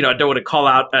really, I don't want to call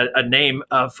out a name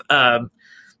of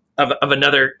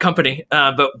another company,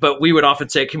 but we would often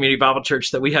say at Community Bible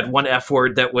Church that we had one F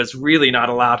word that was really not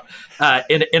allowed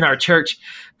in our church,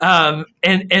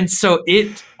 and so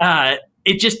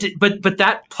it just, but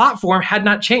that platform had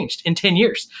not changed in 10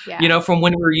 years, from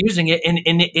when we were using it.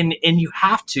 And you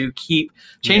have to keep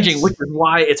changing, which is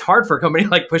why it's hard for a company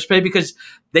like PushPay, because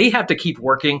they have to keep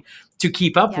working to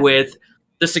keep up with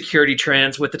the security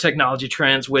trends, with the technology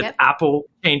trends, with Apple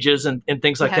changes and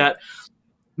things like that.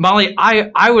 Molly,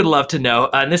 I would love to know,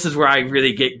 and this is where I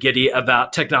really get giddy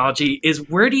about technology, is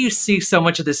where do you see so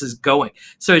much of this is going?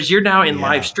 So as you're now in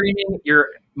live streaming, your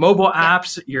mobile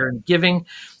apps, you're in giving,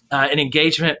 and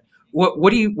engagement,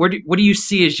 what do you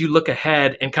see as you look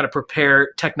ahead and kind of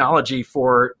prepare technology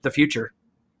for the future?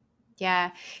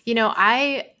 Yeah,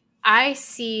 I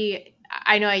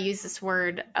know I used this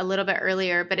word a little bit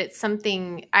earlier, but it's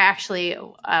something I actually,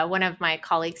 one of my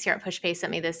colleagues here at PushPay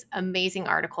sent me this amazing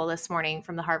article this morning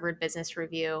from the Harvard Business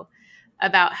Review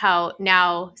about how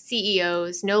now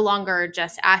CEOs no longer are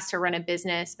just asked to run a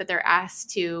business, but they're asked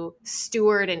to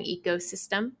steward an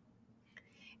ecosystem.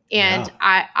 And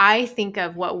I think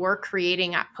of what we're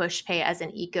creating at PushPay as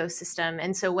an ecosystem.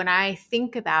 And so when I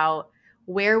think about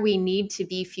where we need to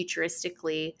be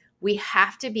futuristically, we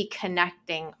have to be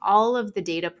connecting all of the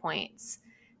data points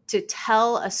to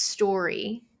tell a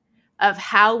story of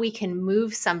how we can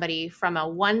move somebody from a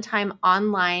one-time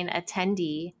online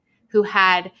attendee who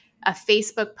had a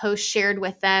Facebook post shared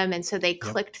with them. And so they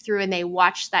clicked through and they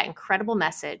watched that incredible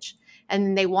message.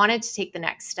 And they wanted to take the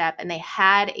next step, and they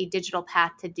had a digital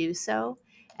path to do so.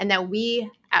 And that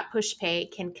we at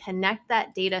PushPay can connect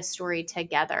that data story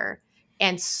together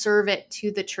and serve it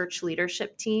to the church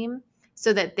leadership team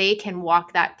so that they can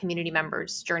walk that community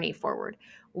member's journey forward.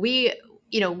 We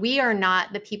are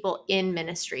not the people in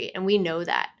ministry, and we know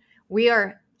that. We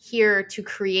are here to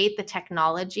create the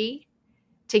technology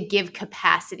to give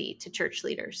capacity to church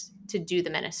leaders to do the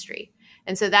ministry.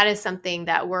 And so that is something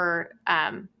that we're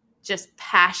just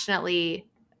passionately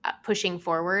pushing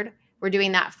forward. We're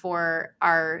doing that for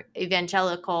our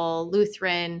evangelical,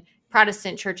 Lutheran,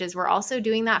 Protestant churches. We're also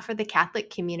doing that for the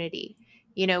Catholic community.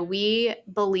 We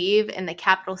believe in the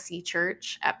capital C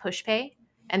church at PushPay,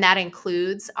 and that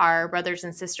includes our brothers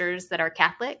and sisters that are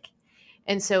Catholic.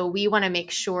 And so we want to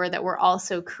make sure that we're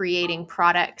also creating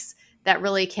products that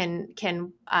really can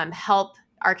help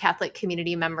our Catholic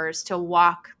community members to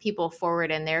walk people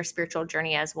forward in their spiritual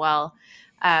journey as well.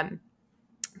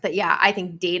 But yeah, I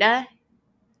think data.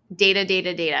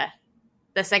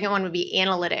 The second one would be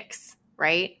analytics,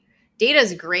 right? Data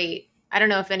is great. I don't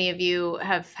know if any of you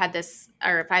have had this,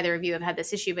 or if either of you have had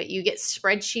this issue, but you get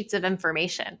spreadsheets of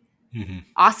information. Mm-hmm.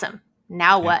 Awesome.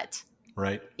 Now what?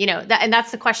 Right. And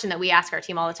that's the question that we ask our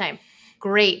team all the time.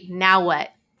 Great. Now what?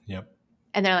 Yep.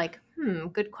 And they're like,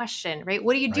 good question, right?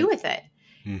 What do you do with it?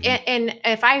 Mm-hmm. And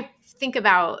if I think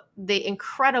about the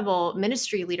incredible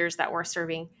ministry leaders that we're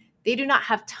serving, they do not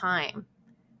have time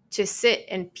to sit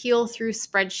and peel through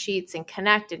spreadsheets and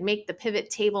connect and make the pivot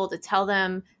table to tell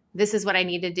them, this is what I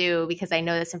need to do because I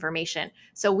know this information.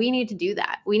 So we need to do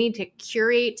that. We need to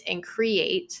curate and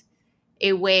create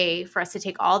a way for us to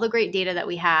take all the great data that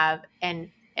we have and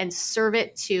and serve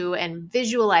it to and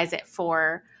visualize it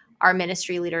for our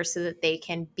ministry leaders so that they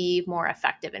can be more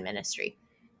effective in ministry.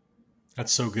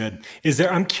 That's so good.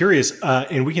 I'm curious,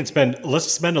 and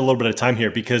let's spend a little bit of time here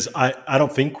because I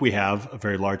don't think we have a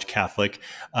very large Catholic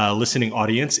listening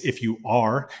audience. If you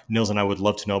are, Nils and I would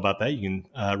love to know about that. You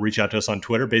can reach out to us on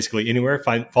Twitter, basically anywhere,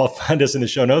 find us in the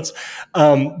show notes.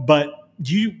 But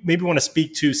do you maybe want to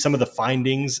speak to some of the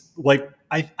findings? Like,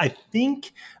 I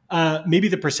think maybe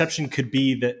the perception could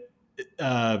be that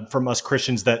from us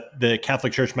Christians that the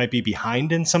Catholic Church might be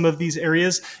behind in some of these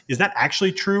areas. Is that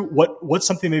actually true? What's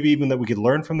something maybe even that we could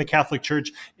learn from the Catholic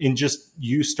Church in just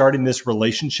you starting this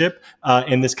relationship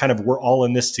and this kind of we're all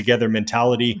in this together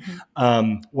mentality?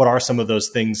 Mm-hmm. What are some of those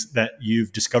things that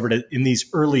you've discovered in these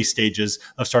early stages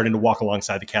of starting to walk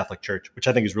alongside the Catholic Church, which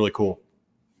I think is really cool?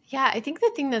 Yeah, I think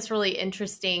the thing that's really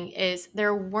interesting is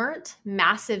there weren't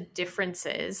massive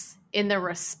differences in the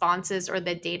responses or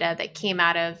the data that came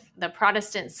out of the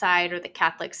Protestant side or the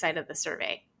Catholic side of the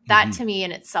survey. That mm-hmm. to me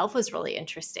in itself was really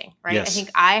interesting, right? Yes. I think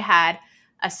I had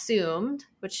assumed,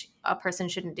 which a person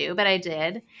shouldn't do, but I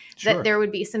did, sure, that there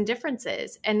would be some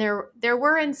differences. And there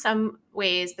were in some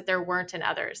ways, but there weren't in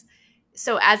others.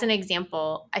 So as an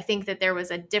example, I think that there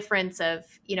was a difference of,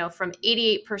 from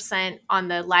 88% on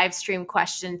the live stream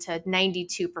question to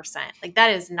 92%. Like that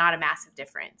is not a massive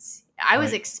difference. I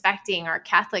was expecting our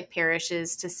Catholic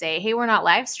parishes to say, hey, we're not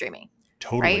live streaming.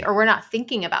 Totally. Right? Or we're not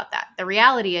thinking about that. The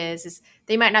reality is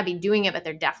they might not be doing it, but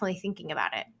they're definitely thinking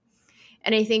about it.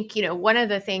 And I think, one of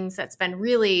the things that's been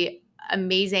really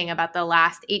amazing about the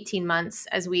last 18 months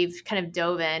as we've kind of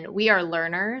dove in, we are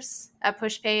learners at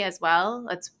PushPay as well.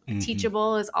 Mm-hmm.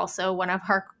 Teachable is also one of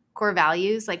our core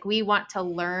values. Like we want to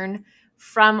learn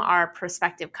from our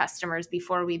prospective customers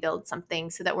before we build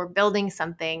something so that we're building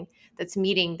something that's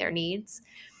meeting their needs.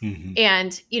 Mm-hmm.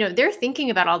 And, they're thinking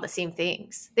about all the same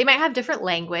things. They might have different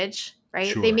language, right?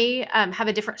 Sure. They may have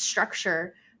a different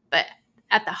structure, but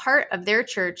at the heart of their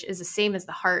church is the same as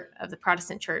the heart of the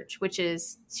Protestant church, which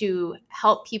is to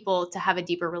help people to have a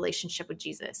deeper relationship with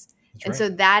Jesus. That's and right. So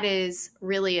that is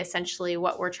really essentially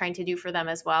what we're trying to do for them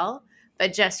as well,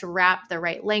 but just wrap the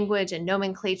right language and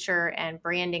nomenclature and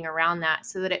branding around that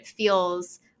so that it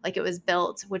feels like it was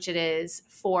built, which it is,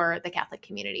 for the Catholic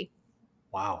community.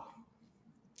 Wow.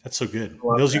 That's so good.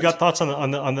 Nils, you got thoughts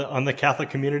on the Catholic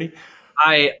community?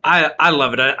 I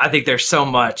love it. I think there's so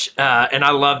much, and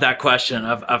I love that question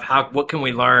of what can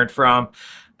we learn from.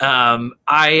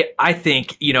 I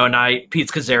think and Pete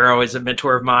Scazzero is a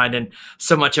mentor of mine, and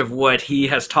so much of what he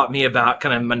has taught me about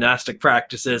kind of monastic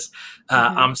practices,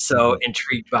 mm-hmm. I'm so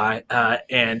intrigued by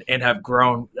and have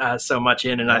grown so much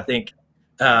in. And I think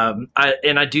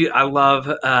I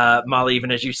love Molly,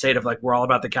 even as you said, of like we're all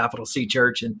about the capital C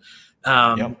Church, and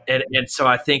so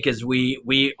I think as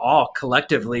we all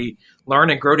collectively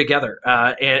learn and grow together,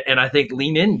 and I think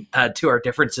lean in to our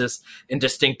differences and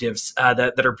distinctives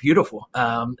that are beautiful,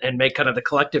 and make kind of the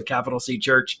collective capital C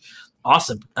Church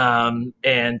awesome.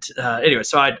 Anyway,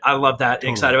 so I love that.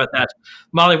 Totally. Excited about that.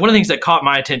 Molly, one of the things that caught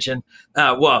my attention,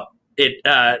 it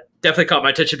definitely caught my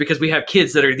attention because we have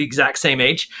kids that are the exact same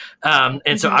age. And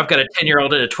mm-hmm. so I've got a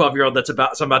 10-year-old and a 12-year-old so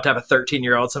I'm about to have a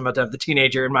 13-year-old. So I'm about to have the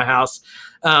teenager in my house.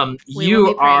 We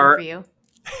will be praying for you.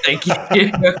 Thank you.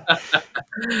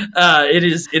 It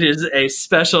is a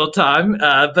special time,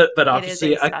 but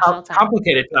obviously a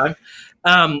complicated time.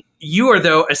 You are,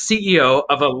 though, a CEO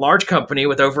of a large company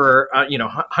with over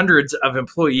hundreds of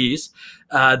employees.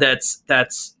 That's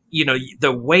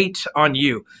the weight on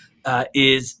you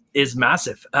is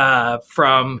massive,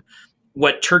 from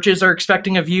what churches are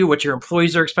expecting of you, what your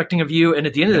employees are expecting of you, and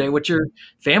at the end of the day, what your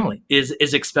family is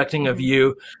expecting of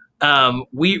you.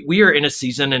 We are in a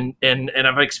season, and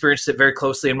I've experienced it very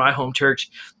closely in my home church,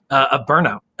 of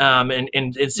burnout,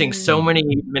 and seeing so many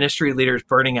ministry leaders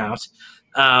burning out.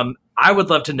 I would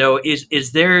love to know,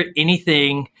 is there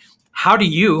anything, how do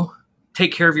you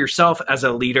take care of yourself as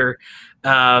a leader,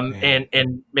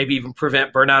 and maybe even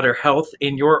prevent burnout or health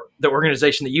in the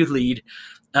organization that you lead?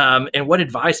 And what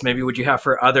advice maybe would you have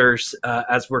for others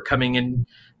as we're coming in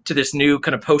to this new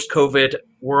kind of post-COVID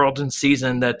world and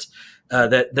season that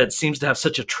seems to have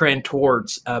such a trend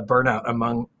towards burnout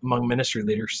among ministry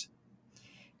leaders?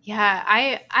 Yeah,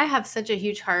 I have such a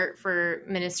huge heart for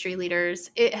ministry leaders.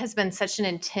 It has been such an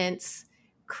intense,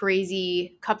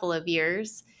 crazy couple of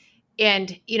years.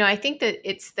 And, I think that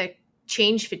it's the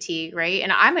change fatigue, right?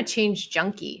 And I'm a change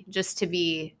junkie, just to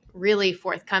be really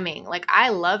forthcoming. Like, I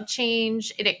love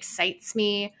change. It excites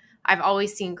me. I've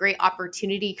always seen great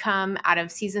opportunity come out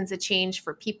of seasons of change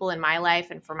for people in my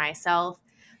life and for myself.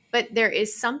 But there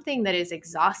is something that is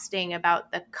exhausting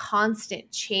about the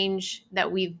constant change that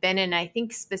we've been in, I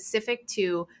think specific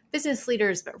to business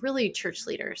leaders, but really church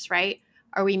leaders, right?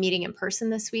 Are we meeting in person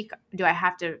this week? Do I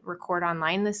have to record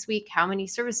online this week? How many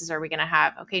services are we going to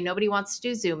have? Okay, nobody wants to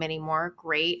do Zoom anymore.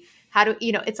 Great. How do,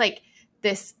 it's like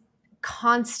this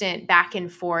constant back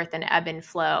and forth and ebb and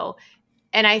flow.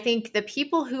 And I think the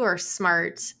people who are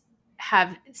smart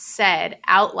have said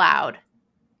out loud,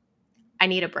 I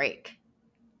need a break.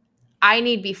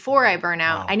 Before I burn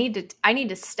out, wow. I need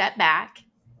to step back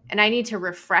and I need to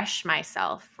refresh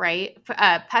myself, right?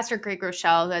 Pastor Craig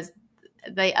Rochelle, who has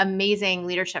the amazing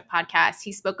leadership podcast,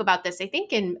 he spoke about this, I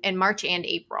think in March and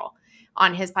April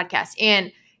on his podcast.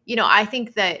 And, I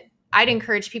think that I'd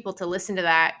encourage people to listen to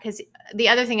that, because the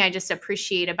other thing I just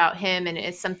appreciate about him, and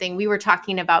it's something we were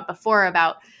talking about before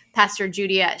about Pastor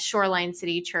Judy at Shoreline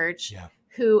City Church,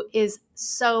 who is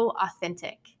so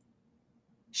authentic.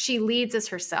 She leads as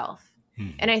herself.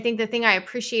 And I think the thing I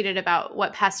appreciated about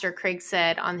what Pastor Craig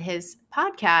said on his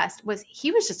podcast was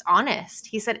he was just honest.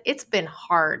 He said, it's been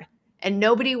hard and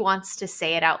nobody wants to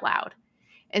say it out loud.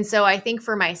 And so I think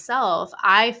for myself,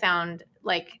 I found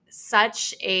like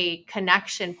such a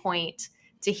connection point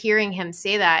to hearing him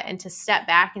say that, and to step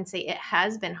back and say, it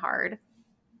has been hard.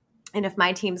 And if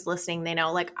my team's listening, they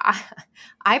know like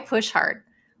I push hard.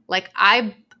 Like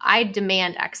I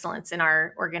demand excellence in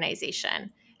our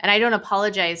organization. And I don't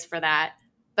apologize for that,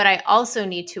 but I also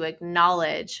need to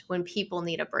acknowledge when people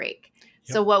need a break.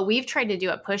 Yep. So what we've tried to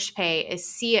do at PushPay is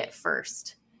see it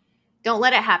first. Don't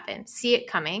let it happen. See it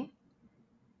coming.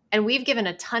 And we've given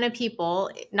a ton of people,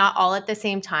 not all at the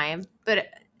same time, but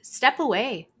step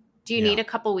away. Do you need a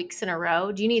couple weeks in a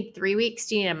row? Do you need 3 weeks?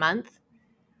 Do you need a month?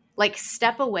 Like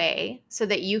step away so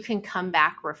that you can come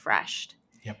back refreshed.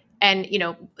 And,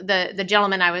 the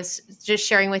gentleman I was just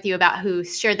sharing with you about, who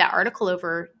shared that article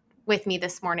over with me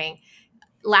this morning,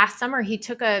 last summer, he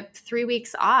took 3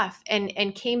 weeks off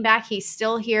and came back. He's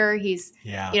still here. He's,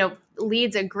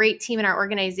 leads a great team in our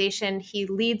organization. He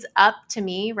leads up to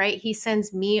me, right? He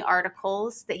sends me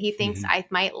articles that he thinks I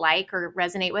might like or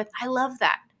resonate with. I love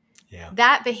that. Yeah.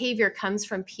 That behavior comes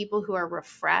from people who are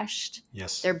refreshed.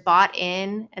 Yes. They're bought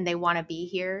in and they want to be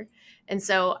here. And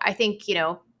so I think,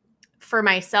 for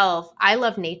myself, I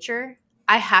love nature.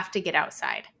 I have to get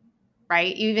outside,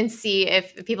 right? You even see,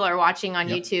 if people are watching on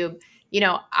YouTube,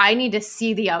 I need to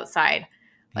see the outside.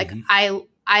 Like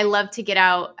I love to get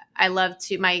out.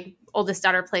 My oldest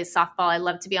daughter plays softball. I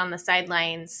love to be on the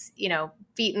sidelines,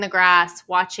 feet in the grass,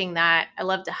 watching that. I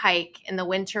love to hike. In the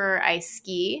winter, I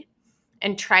ski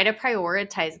and try to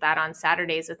prioritize that on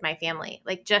Saturdays with my family.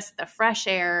 Like just the fresh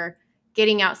air,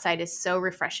 getting outside is so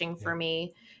refreshing for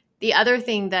me. The other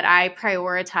thing that I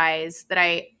prioritize that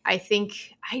I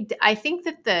think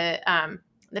that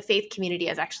the faith community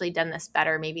has actually done this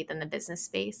better maybe than the business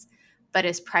space, but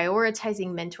is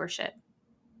prioritizing mentorship.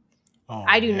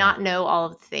 I do not know all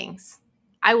of the things.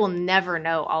 I will never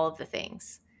know all of the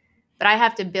things, but I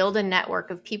have to build a network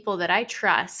of people that I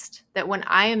trust, that when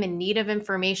I am in need of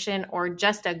information or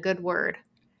just a good word,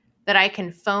 that I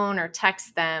can phone or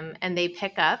text them and they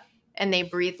pick up and they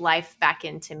breathe life back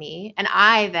into me. And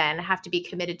I then have to be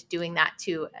committed to doing that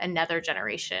to another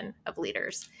generation of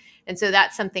leaders. And so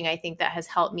that's something I think that has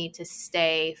helped me to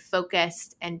stay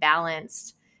focused and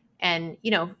balanced and,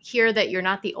 hear that you're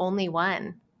not the only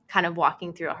one kind of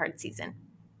walking through a hard season.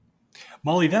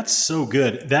 Molly, that's so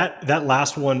good. That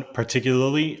last one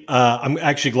particularly, I'm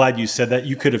actually glad you said that.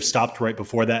 You could have stopped right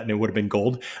before that and it would have been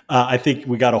gold. I think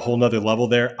we got a whole nother level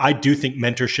there. I do think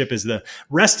mentorship is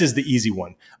the easy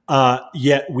one.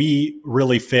 Yet we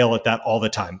really fail at that all the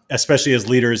time, especially as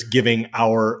leaders giving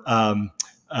our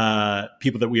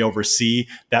people that we oversee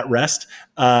that rest,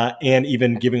 and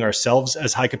even giving ourselves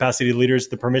as high capacity leaders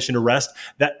the permission to rest.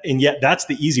 And yet that's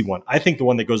the easy one. I think the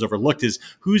one that goes overlooked is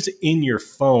who's in your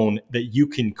phone that you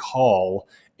can call.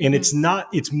 And it's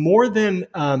more than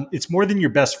your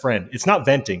best friend. It's not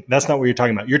venting. That's not what you're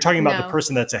talking about. You're talking about the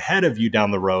person that's ahead of you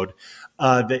down the road,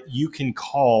 that you can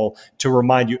call to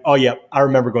remind you, oh yeah, I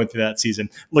remember going through that season.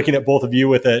 Looking at both of you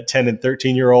with a 10 and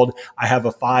 13-year-old, I have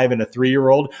a 5 and a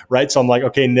 3-year-old, right? So I'm like,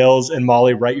 okay, Nils and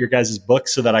Molly, write your guys'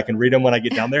 books so that I can read them when I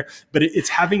get down there. But it's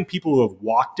having people who have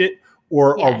walked it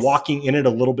or are walking in it a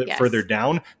little bit further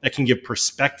down that can give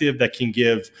perspective, that can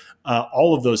give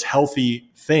all of those healthy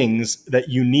things that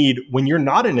you need when you're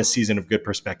not in a season of good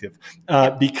perspective,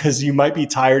 because you might be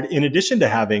tired in addition to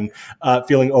having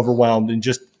feeling overwhelmed and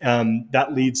just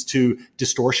that leads to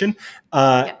distortion,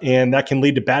 and that can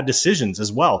lead to bad decisions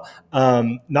as well.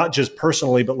 Not just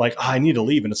personally, but like, I need to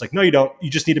leave. And it's like, no, you don't. You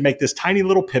just need to make this tiny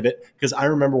little pivot, because I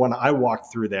remember when I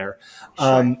walked through there.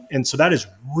 And so that is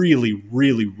really,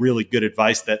 really, really good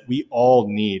advice that we all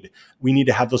need. We need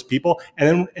to have those people.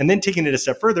 And then taking it a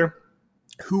step further,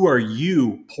 who are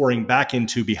you pouring back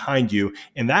into behind you?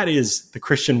 And that is the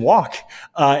Christian walk.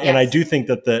 And I do think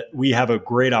that we have a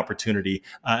great opportunity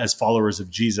as followers of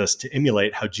Jesus to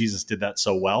emulate how Jesus did that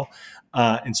so well.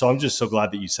 And so I'm just so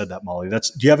glad that you said that, Molly. Do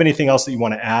you have anything else that you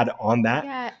want to add on that?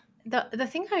 Yeah. The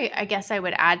thing I guess I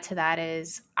would add to that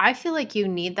is I feel like you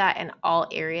need that in all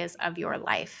areas of your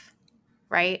life,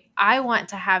 right? I want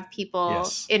to have people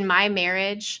in my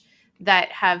marriage that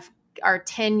are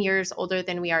 10 years older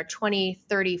than we are, 20,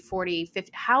 30, 40,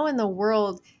 50. How in the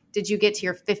world did you get to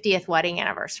your 50th wedding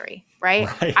anniversary, right?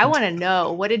 I want to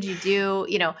know, what did you do?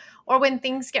 Or when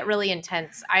things get really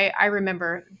intense. I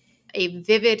remember a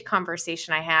vivid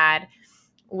conversation I had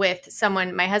with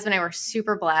someone. My husband and I were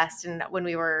super blessed. And when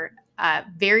we were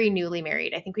very newly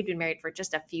married, I think we'd been married for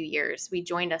just a few years, we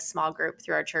joined a small group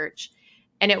through our church.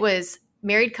 And it was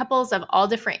married couples of all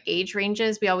different age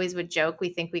ranges. We always would joke, we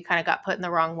think we kind of got put in the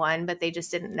wrong one, but they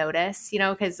just didn't notice,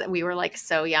 because we were like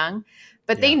so young,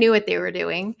 but they knew what they were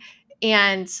doing.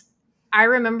 And I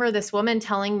remember this woman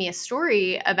telling me a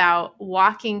story about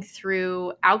walking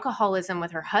through alcoholism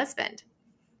with her husband,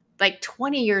 like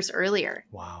 20 years earlier.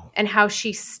 Wow. And how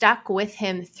she stuck with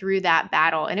him through that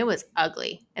battle. And it was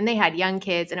ugly. And they had young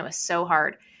kids and it was so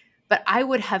hard. But I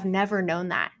would have never known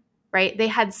that. Right? They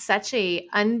had such a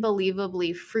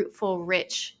unbelievably fruitful,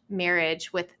 rich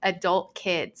marriage with adult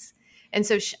kids. And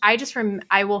so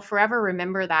I will forever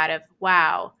remember that of,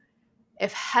 wow,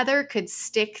 if Heather could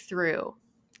stick through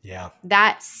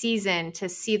that season to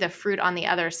see the fruit on the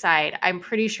other side, I'm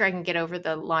pretty sure I can get over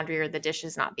the laundry or the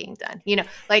dishes not being done,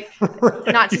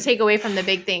 not to take away from the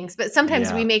big things, but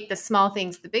sometimes we make the small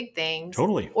things the big things.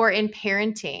 Totally. Or in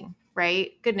parenting.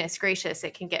 Right? Goodness gracious,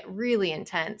 it can get really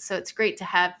intense. So it's great to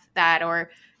have that.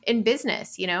 Or in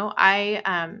business,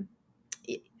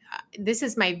 this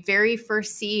is my very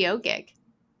first CEO gig.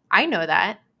 I know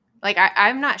that. Like,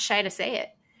 I'm not shy to say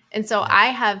it. And so I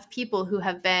have people who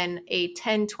have been a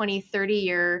 10, 20, 30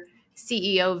 year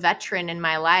CEO veteran in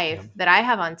my life that I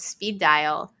have on speed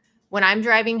dial. When I'm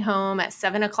driving home at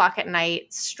 7:00 at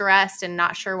night, stressed and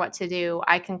not sure what to do,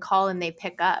 I can call and they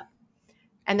pick up.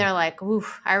 And they're like, ooh,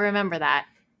 I remember that.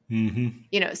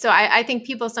 Mm-hmm. So I think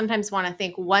people sometimes want to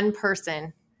think one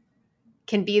person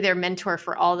can be their mentor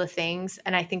for all the things.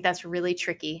 And I think that's really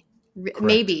tricky.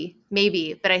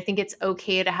 Maybe, but I think it's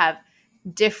okay to have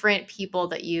different people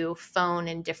that you phone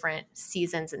in different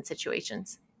seasons and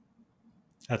situations.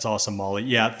 That's awesome, Molly.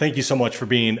 Yeah, thank you so much for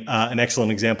being an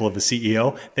excellent example of a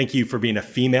CEO. Thank you for being a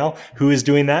female who is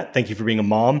doing that. Thank you for being a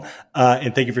mom.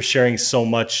 And thank you for sharing so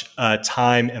much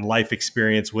time and life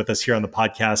experience with us here on the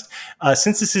podcast.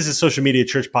 Since this is a social media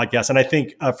church podcast, and I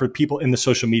think for people in the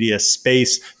social media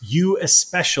space, you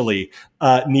especially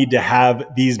need to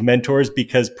have these mentors,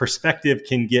 because perspective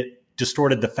can get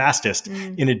distorted the fastest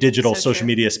in a digital social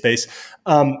media space.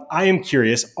 I am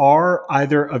curious, are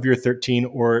either of your 13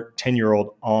 or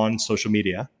 10-year-old on social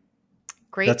media?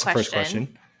 That's the first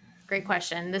question. Great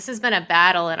question. This has been a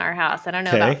battle in our house. I don't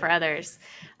know about for others.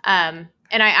 And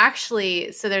I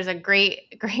actually, so there's a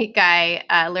great guy,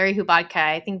 Larry Hubodka.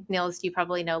 I think, Nils, you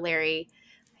probably know Larry.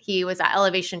 He was at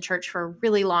Elevation Church for a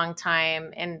really long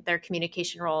time in their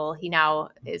communication role. He now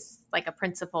is like a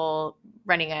principal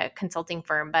running a consulting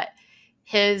firm, but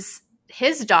his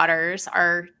daughters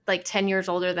are like 10 years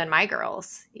older than my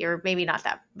girls, or maybe not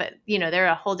that, but they're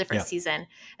a whole different season.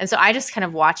 And so I just kind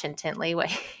of watch intently what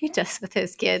he does with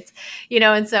his kids,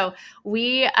 and so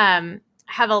we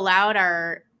have allowed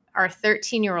our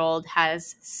 13-year-old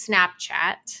has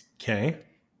Snapchat. Okay.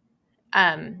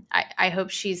 I hope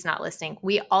she's not listening.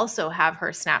 We also have her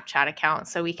Snapchat account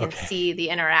so we can see the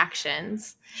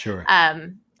interactions. Sure.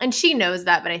 And she knows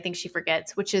that, but I think she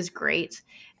forgets, which is great.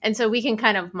 And so we can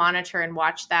kind of monitor and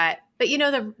watch that. But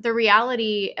the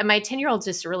reality, and my 10-year-old's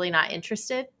just really not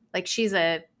interested. Like, she's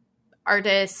a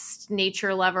artist,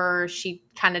 nature lover. She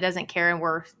kind of doesn't care, and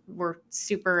we're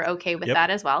super okay with that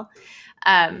as well.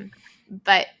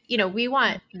 But we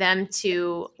want them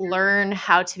to learn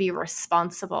how to be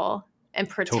responsible and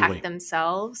protect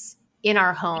themselves in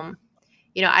our home.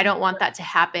 I don't want that to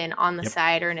happen on the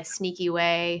side or in a sneaky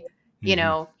way,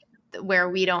 where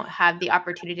we don't have the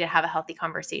opportunity to have a healthy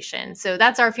conversation. So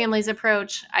that's our family's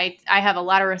approach. I have a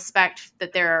lot of respect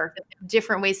that there are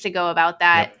different ways to go about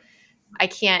that. I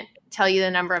can't tell you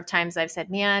the number of times I've said,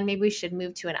 man, maybe we should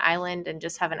move to an island and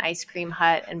just have an ice cream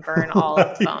hut and burn all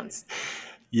of the phones.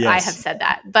 Yes. I have said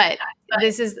that, but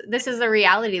this is the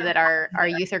reality that our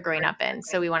youth are growing up in.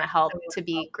 So we want to help to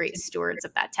be great stewards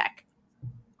of that tech.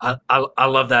 I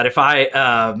love that. If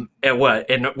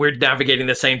and we're navigating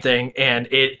the same thing, and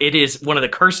it is one of the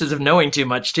curses of knowing too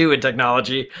much too in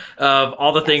technology, of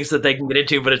all the things that they can get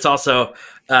into, but it's also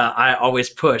I always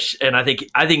push, and I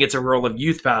think it's a role of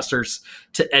youth pastors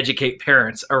to educate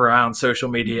parents around social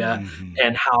media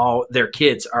and how their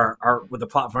kids are with the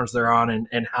platforms they're on,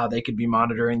 and how they could be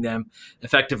monitoring them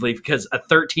effectively, because a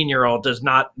 13-year-old does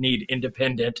not need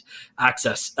independent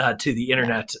access to the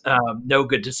internet. No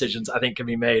good decisions, I think, can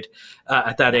be made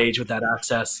at that age with that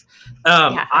access.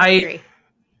 I agree.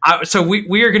 So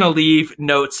we are going to leave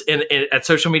notes at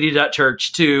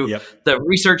socialmedia.church to the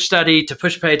research study, to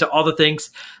PushPay, to all the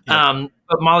things.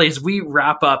 But Molly, as we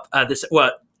wrap up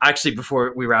actually,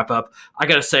 before we wrap up, I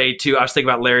got to say too, I was thinking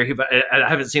about Larry, I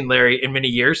haven't seen Larry in many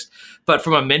years, but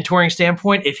from a mentoring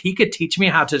standpoint, if he could teach me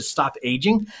how to stop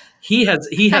aging, he has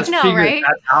figured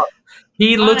that out.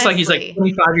 He looks like he's like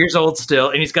 25 years old still,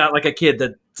 and he's got like a kid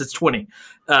that's 20.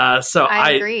 So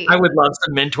I agree. I would love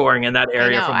some mentoring in that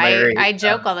area from Larry. I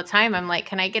joke all the time. I'm like,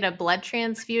 can I get a blood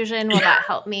transfusion? Will that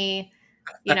help me?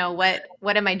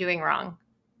 What am I doing wrong?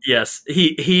 Yes,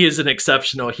 he is an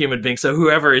exceptional human being. So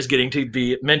whoever is getting to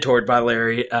be mentored by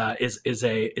Larry is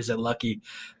a lucky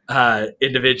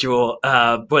individual.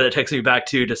 Boy, that takes me back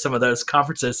to some of those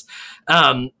conferences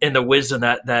and the wisdom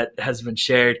that has been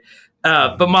shared.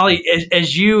 But Molly,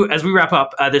 as we wrap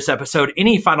up this episode,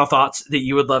 any final thoughts that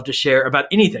you would love to share about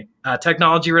anything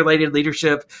technology related,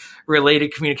 leadership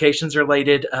related, communications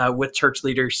related with church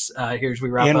leaders here as we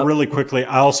wrap up? And really quickly,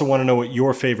 I also want to know what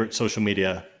your favorite social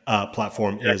media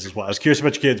platform is as well. I was curious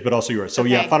about your kids, but also yours. So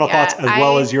final thoughts as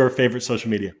well as your favorite social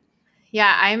media.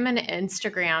 Yeah, I'm an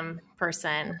Instagram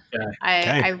person.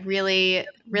 I really,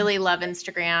 really love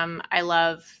Instagram. I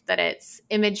love that it's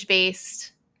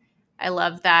image-based. I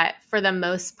love that for the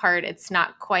most part, it's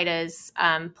not quite as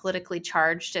politically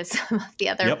charged as some of the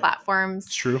other platforms.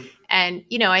 It's true. And,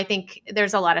 I think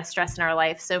there's a lot of stress in our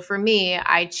life. So for me,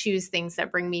 I choose things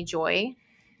that bring me joy.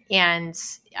 And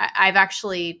I've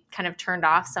actually kind of turned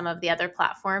off some of the other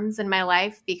platforms in my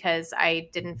life because I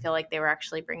didn't feel like they were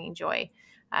actually bringing joy.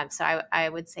 So I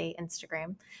would say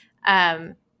Instagram.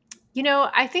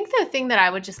 I think the thing that I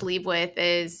would just leave with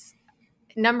is,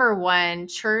 number one,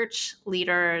 church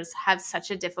leaders have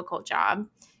such a difficult job.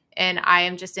 And I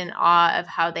am just in awe of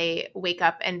how they wake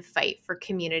up and fight for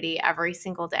community every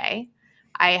single day.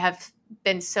 I have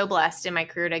been so blessed in my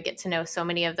career to get to know so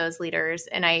many of those leaders.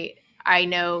 And I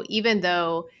know, even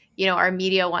though, our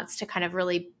media wants to kind of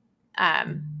really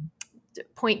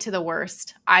point to the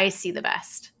worst, I see the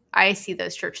best. I see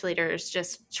those church leaders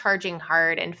just charging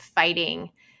hard and fighting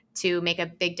to make a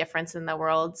big difference in the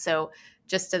world. So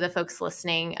just to the folks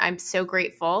listening, I'm so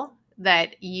grateful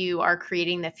that you are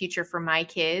creating the future for my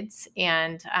kids.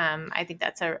 And I think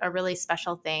that's a really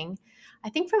special thing. I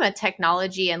think from a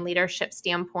technology and leadership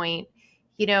standpoint,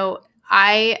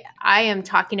 I am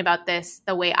talking about this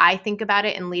the way I think about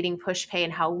it in leading PushPay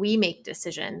and how we make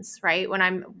decisions, right? When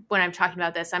I'm talking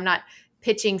about this, I'm not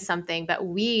pitching something, but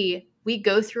we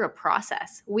go through a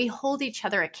process. We hold each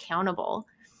other accountable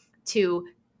to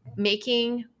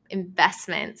making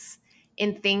investments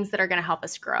in things that are going to help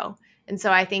us grow. And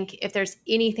so I think if there's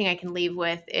anything I can leave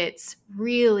with, it's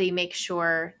really make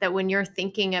sure that when you're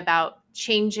thinking about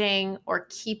changing or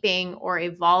keeping or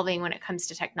evolving when it comes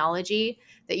to technology,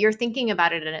 that you're thinking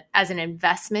about it as an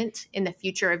investment in the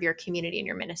future of your community and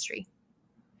your ministry.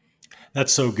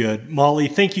 That's so good. Molly,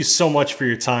 thank you so much for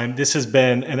your time. This has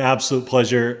been an absolute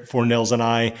pleasure for Nils and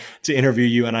I to interview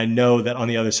you. And I know that on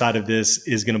the other side of this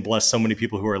is going to bless so many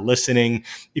people who are listening.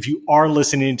 If you are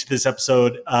listening to this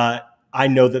episode, I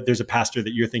know that there's a pastor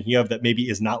that you're thinking of that maybe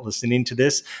is not listening to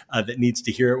this, that needs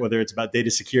to hear it, whether it's about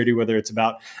data security, whether it's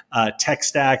about tech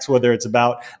stacks, whether it's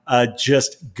about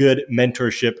just good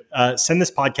mentorship. Send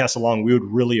this podcast along. We would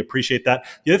really appreciate that.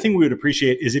 The other thing we would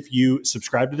appreciate is if you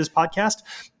subscribe to this podcast.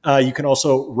 You can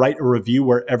also write a review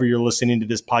wherever you're listening to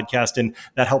this podcast, and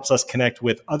that helps us connect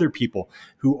with other people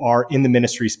who are in the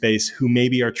ministry space, who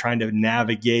maybe are trying to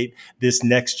navigate this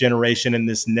next generation and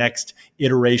this next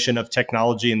iteration of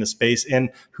technology in the space, and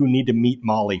who need to meet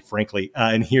Molly, frankly,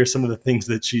 and hear some of the things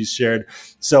that she's shared.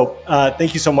 So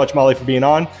thank you so much, Molly, for being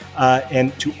on.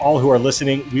 And to all who are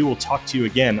listening, we will talk to you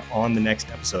again on the next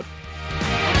episode.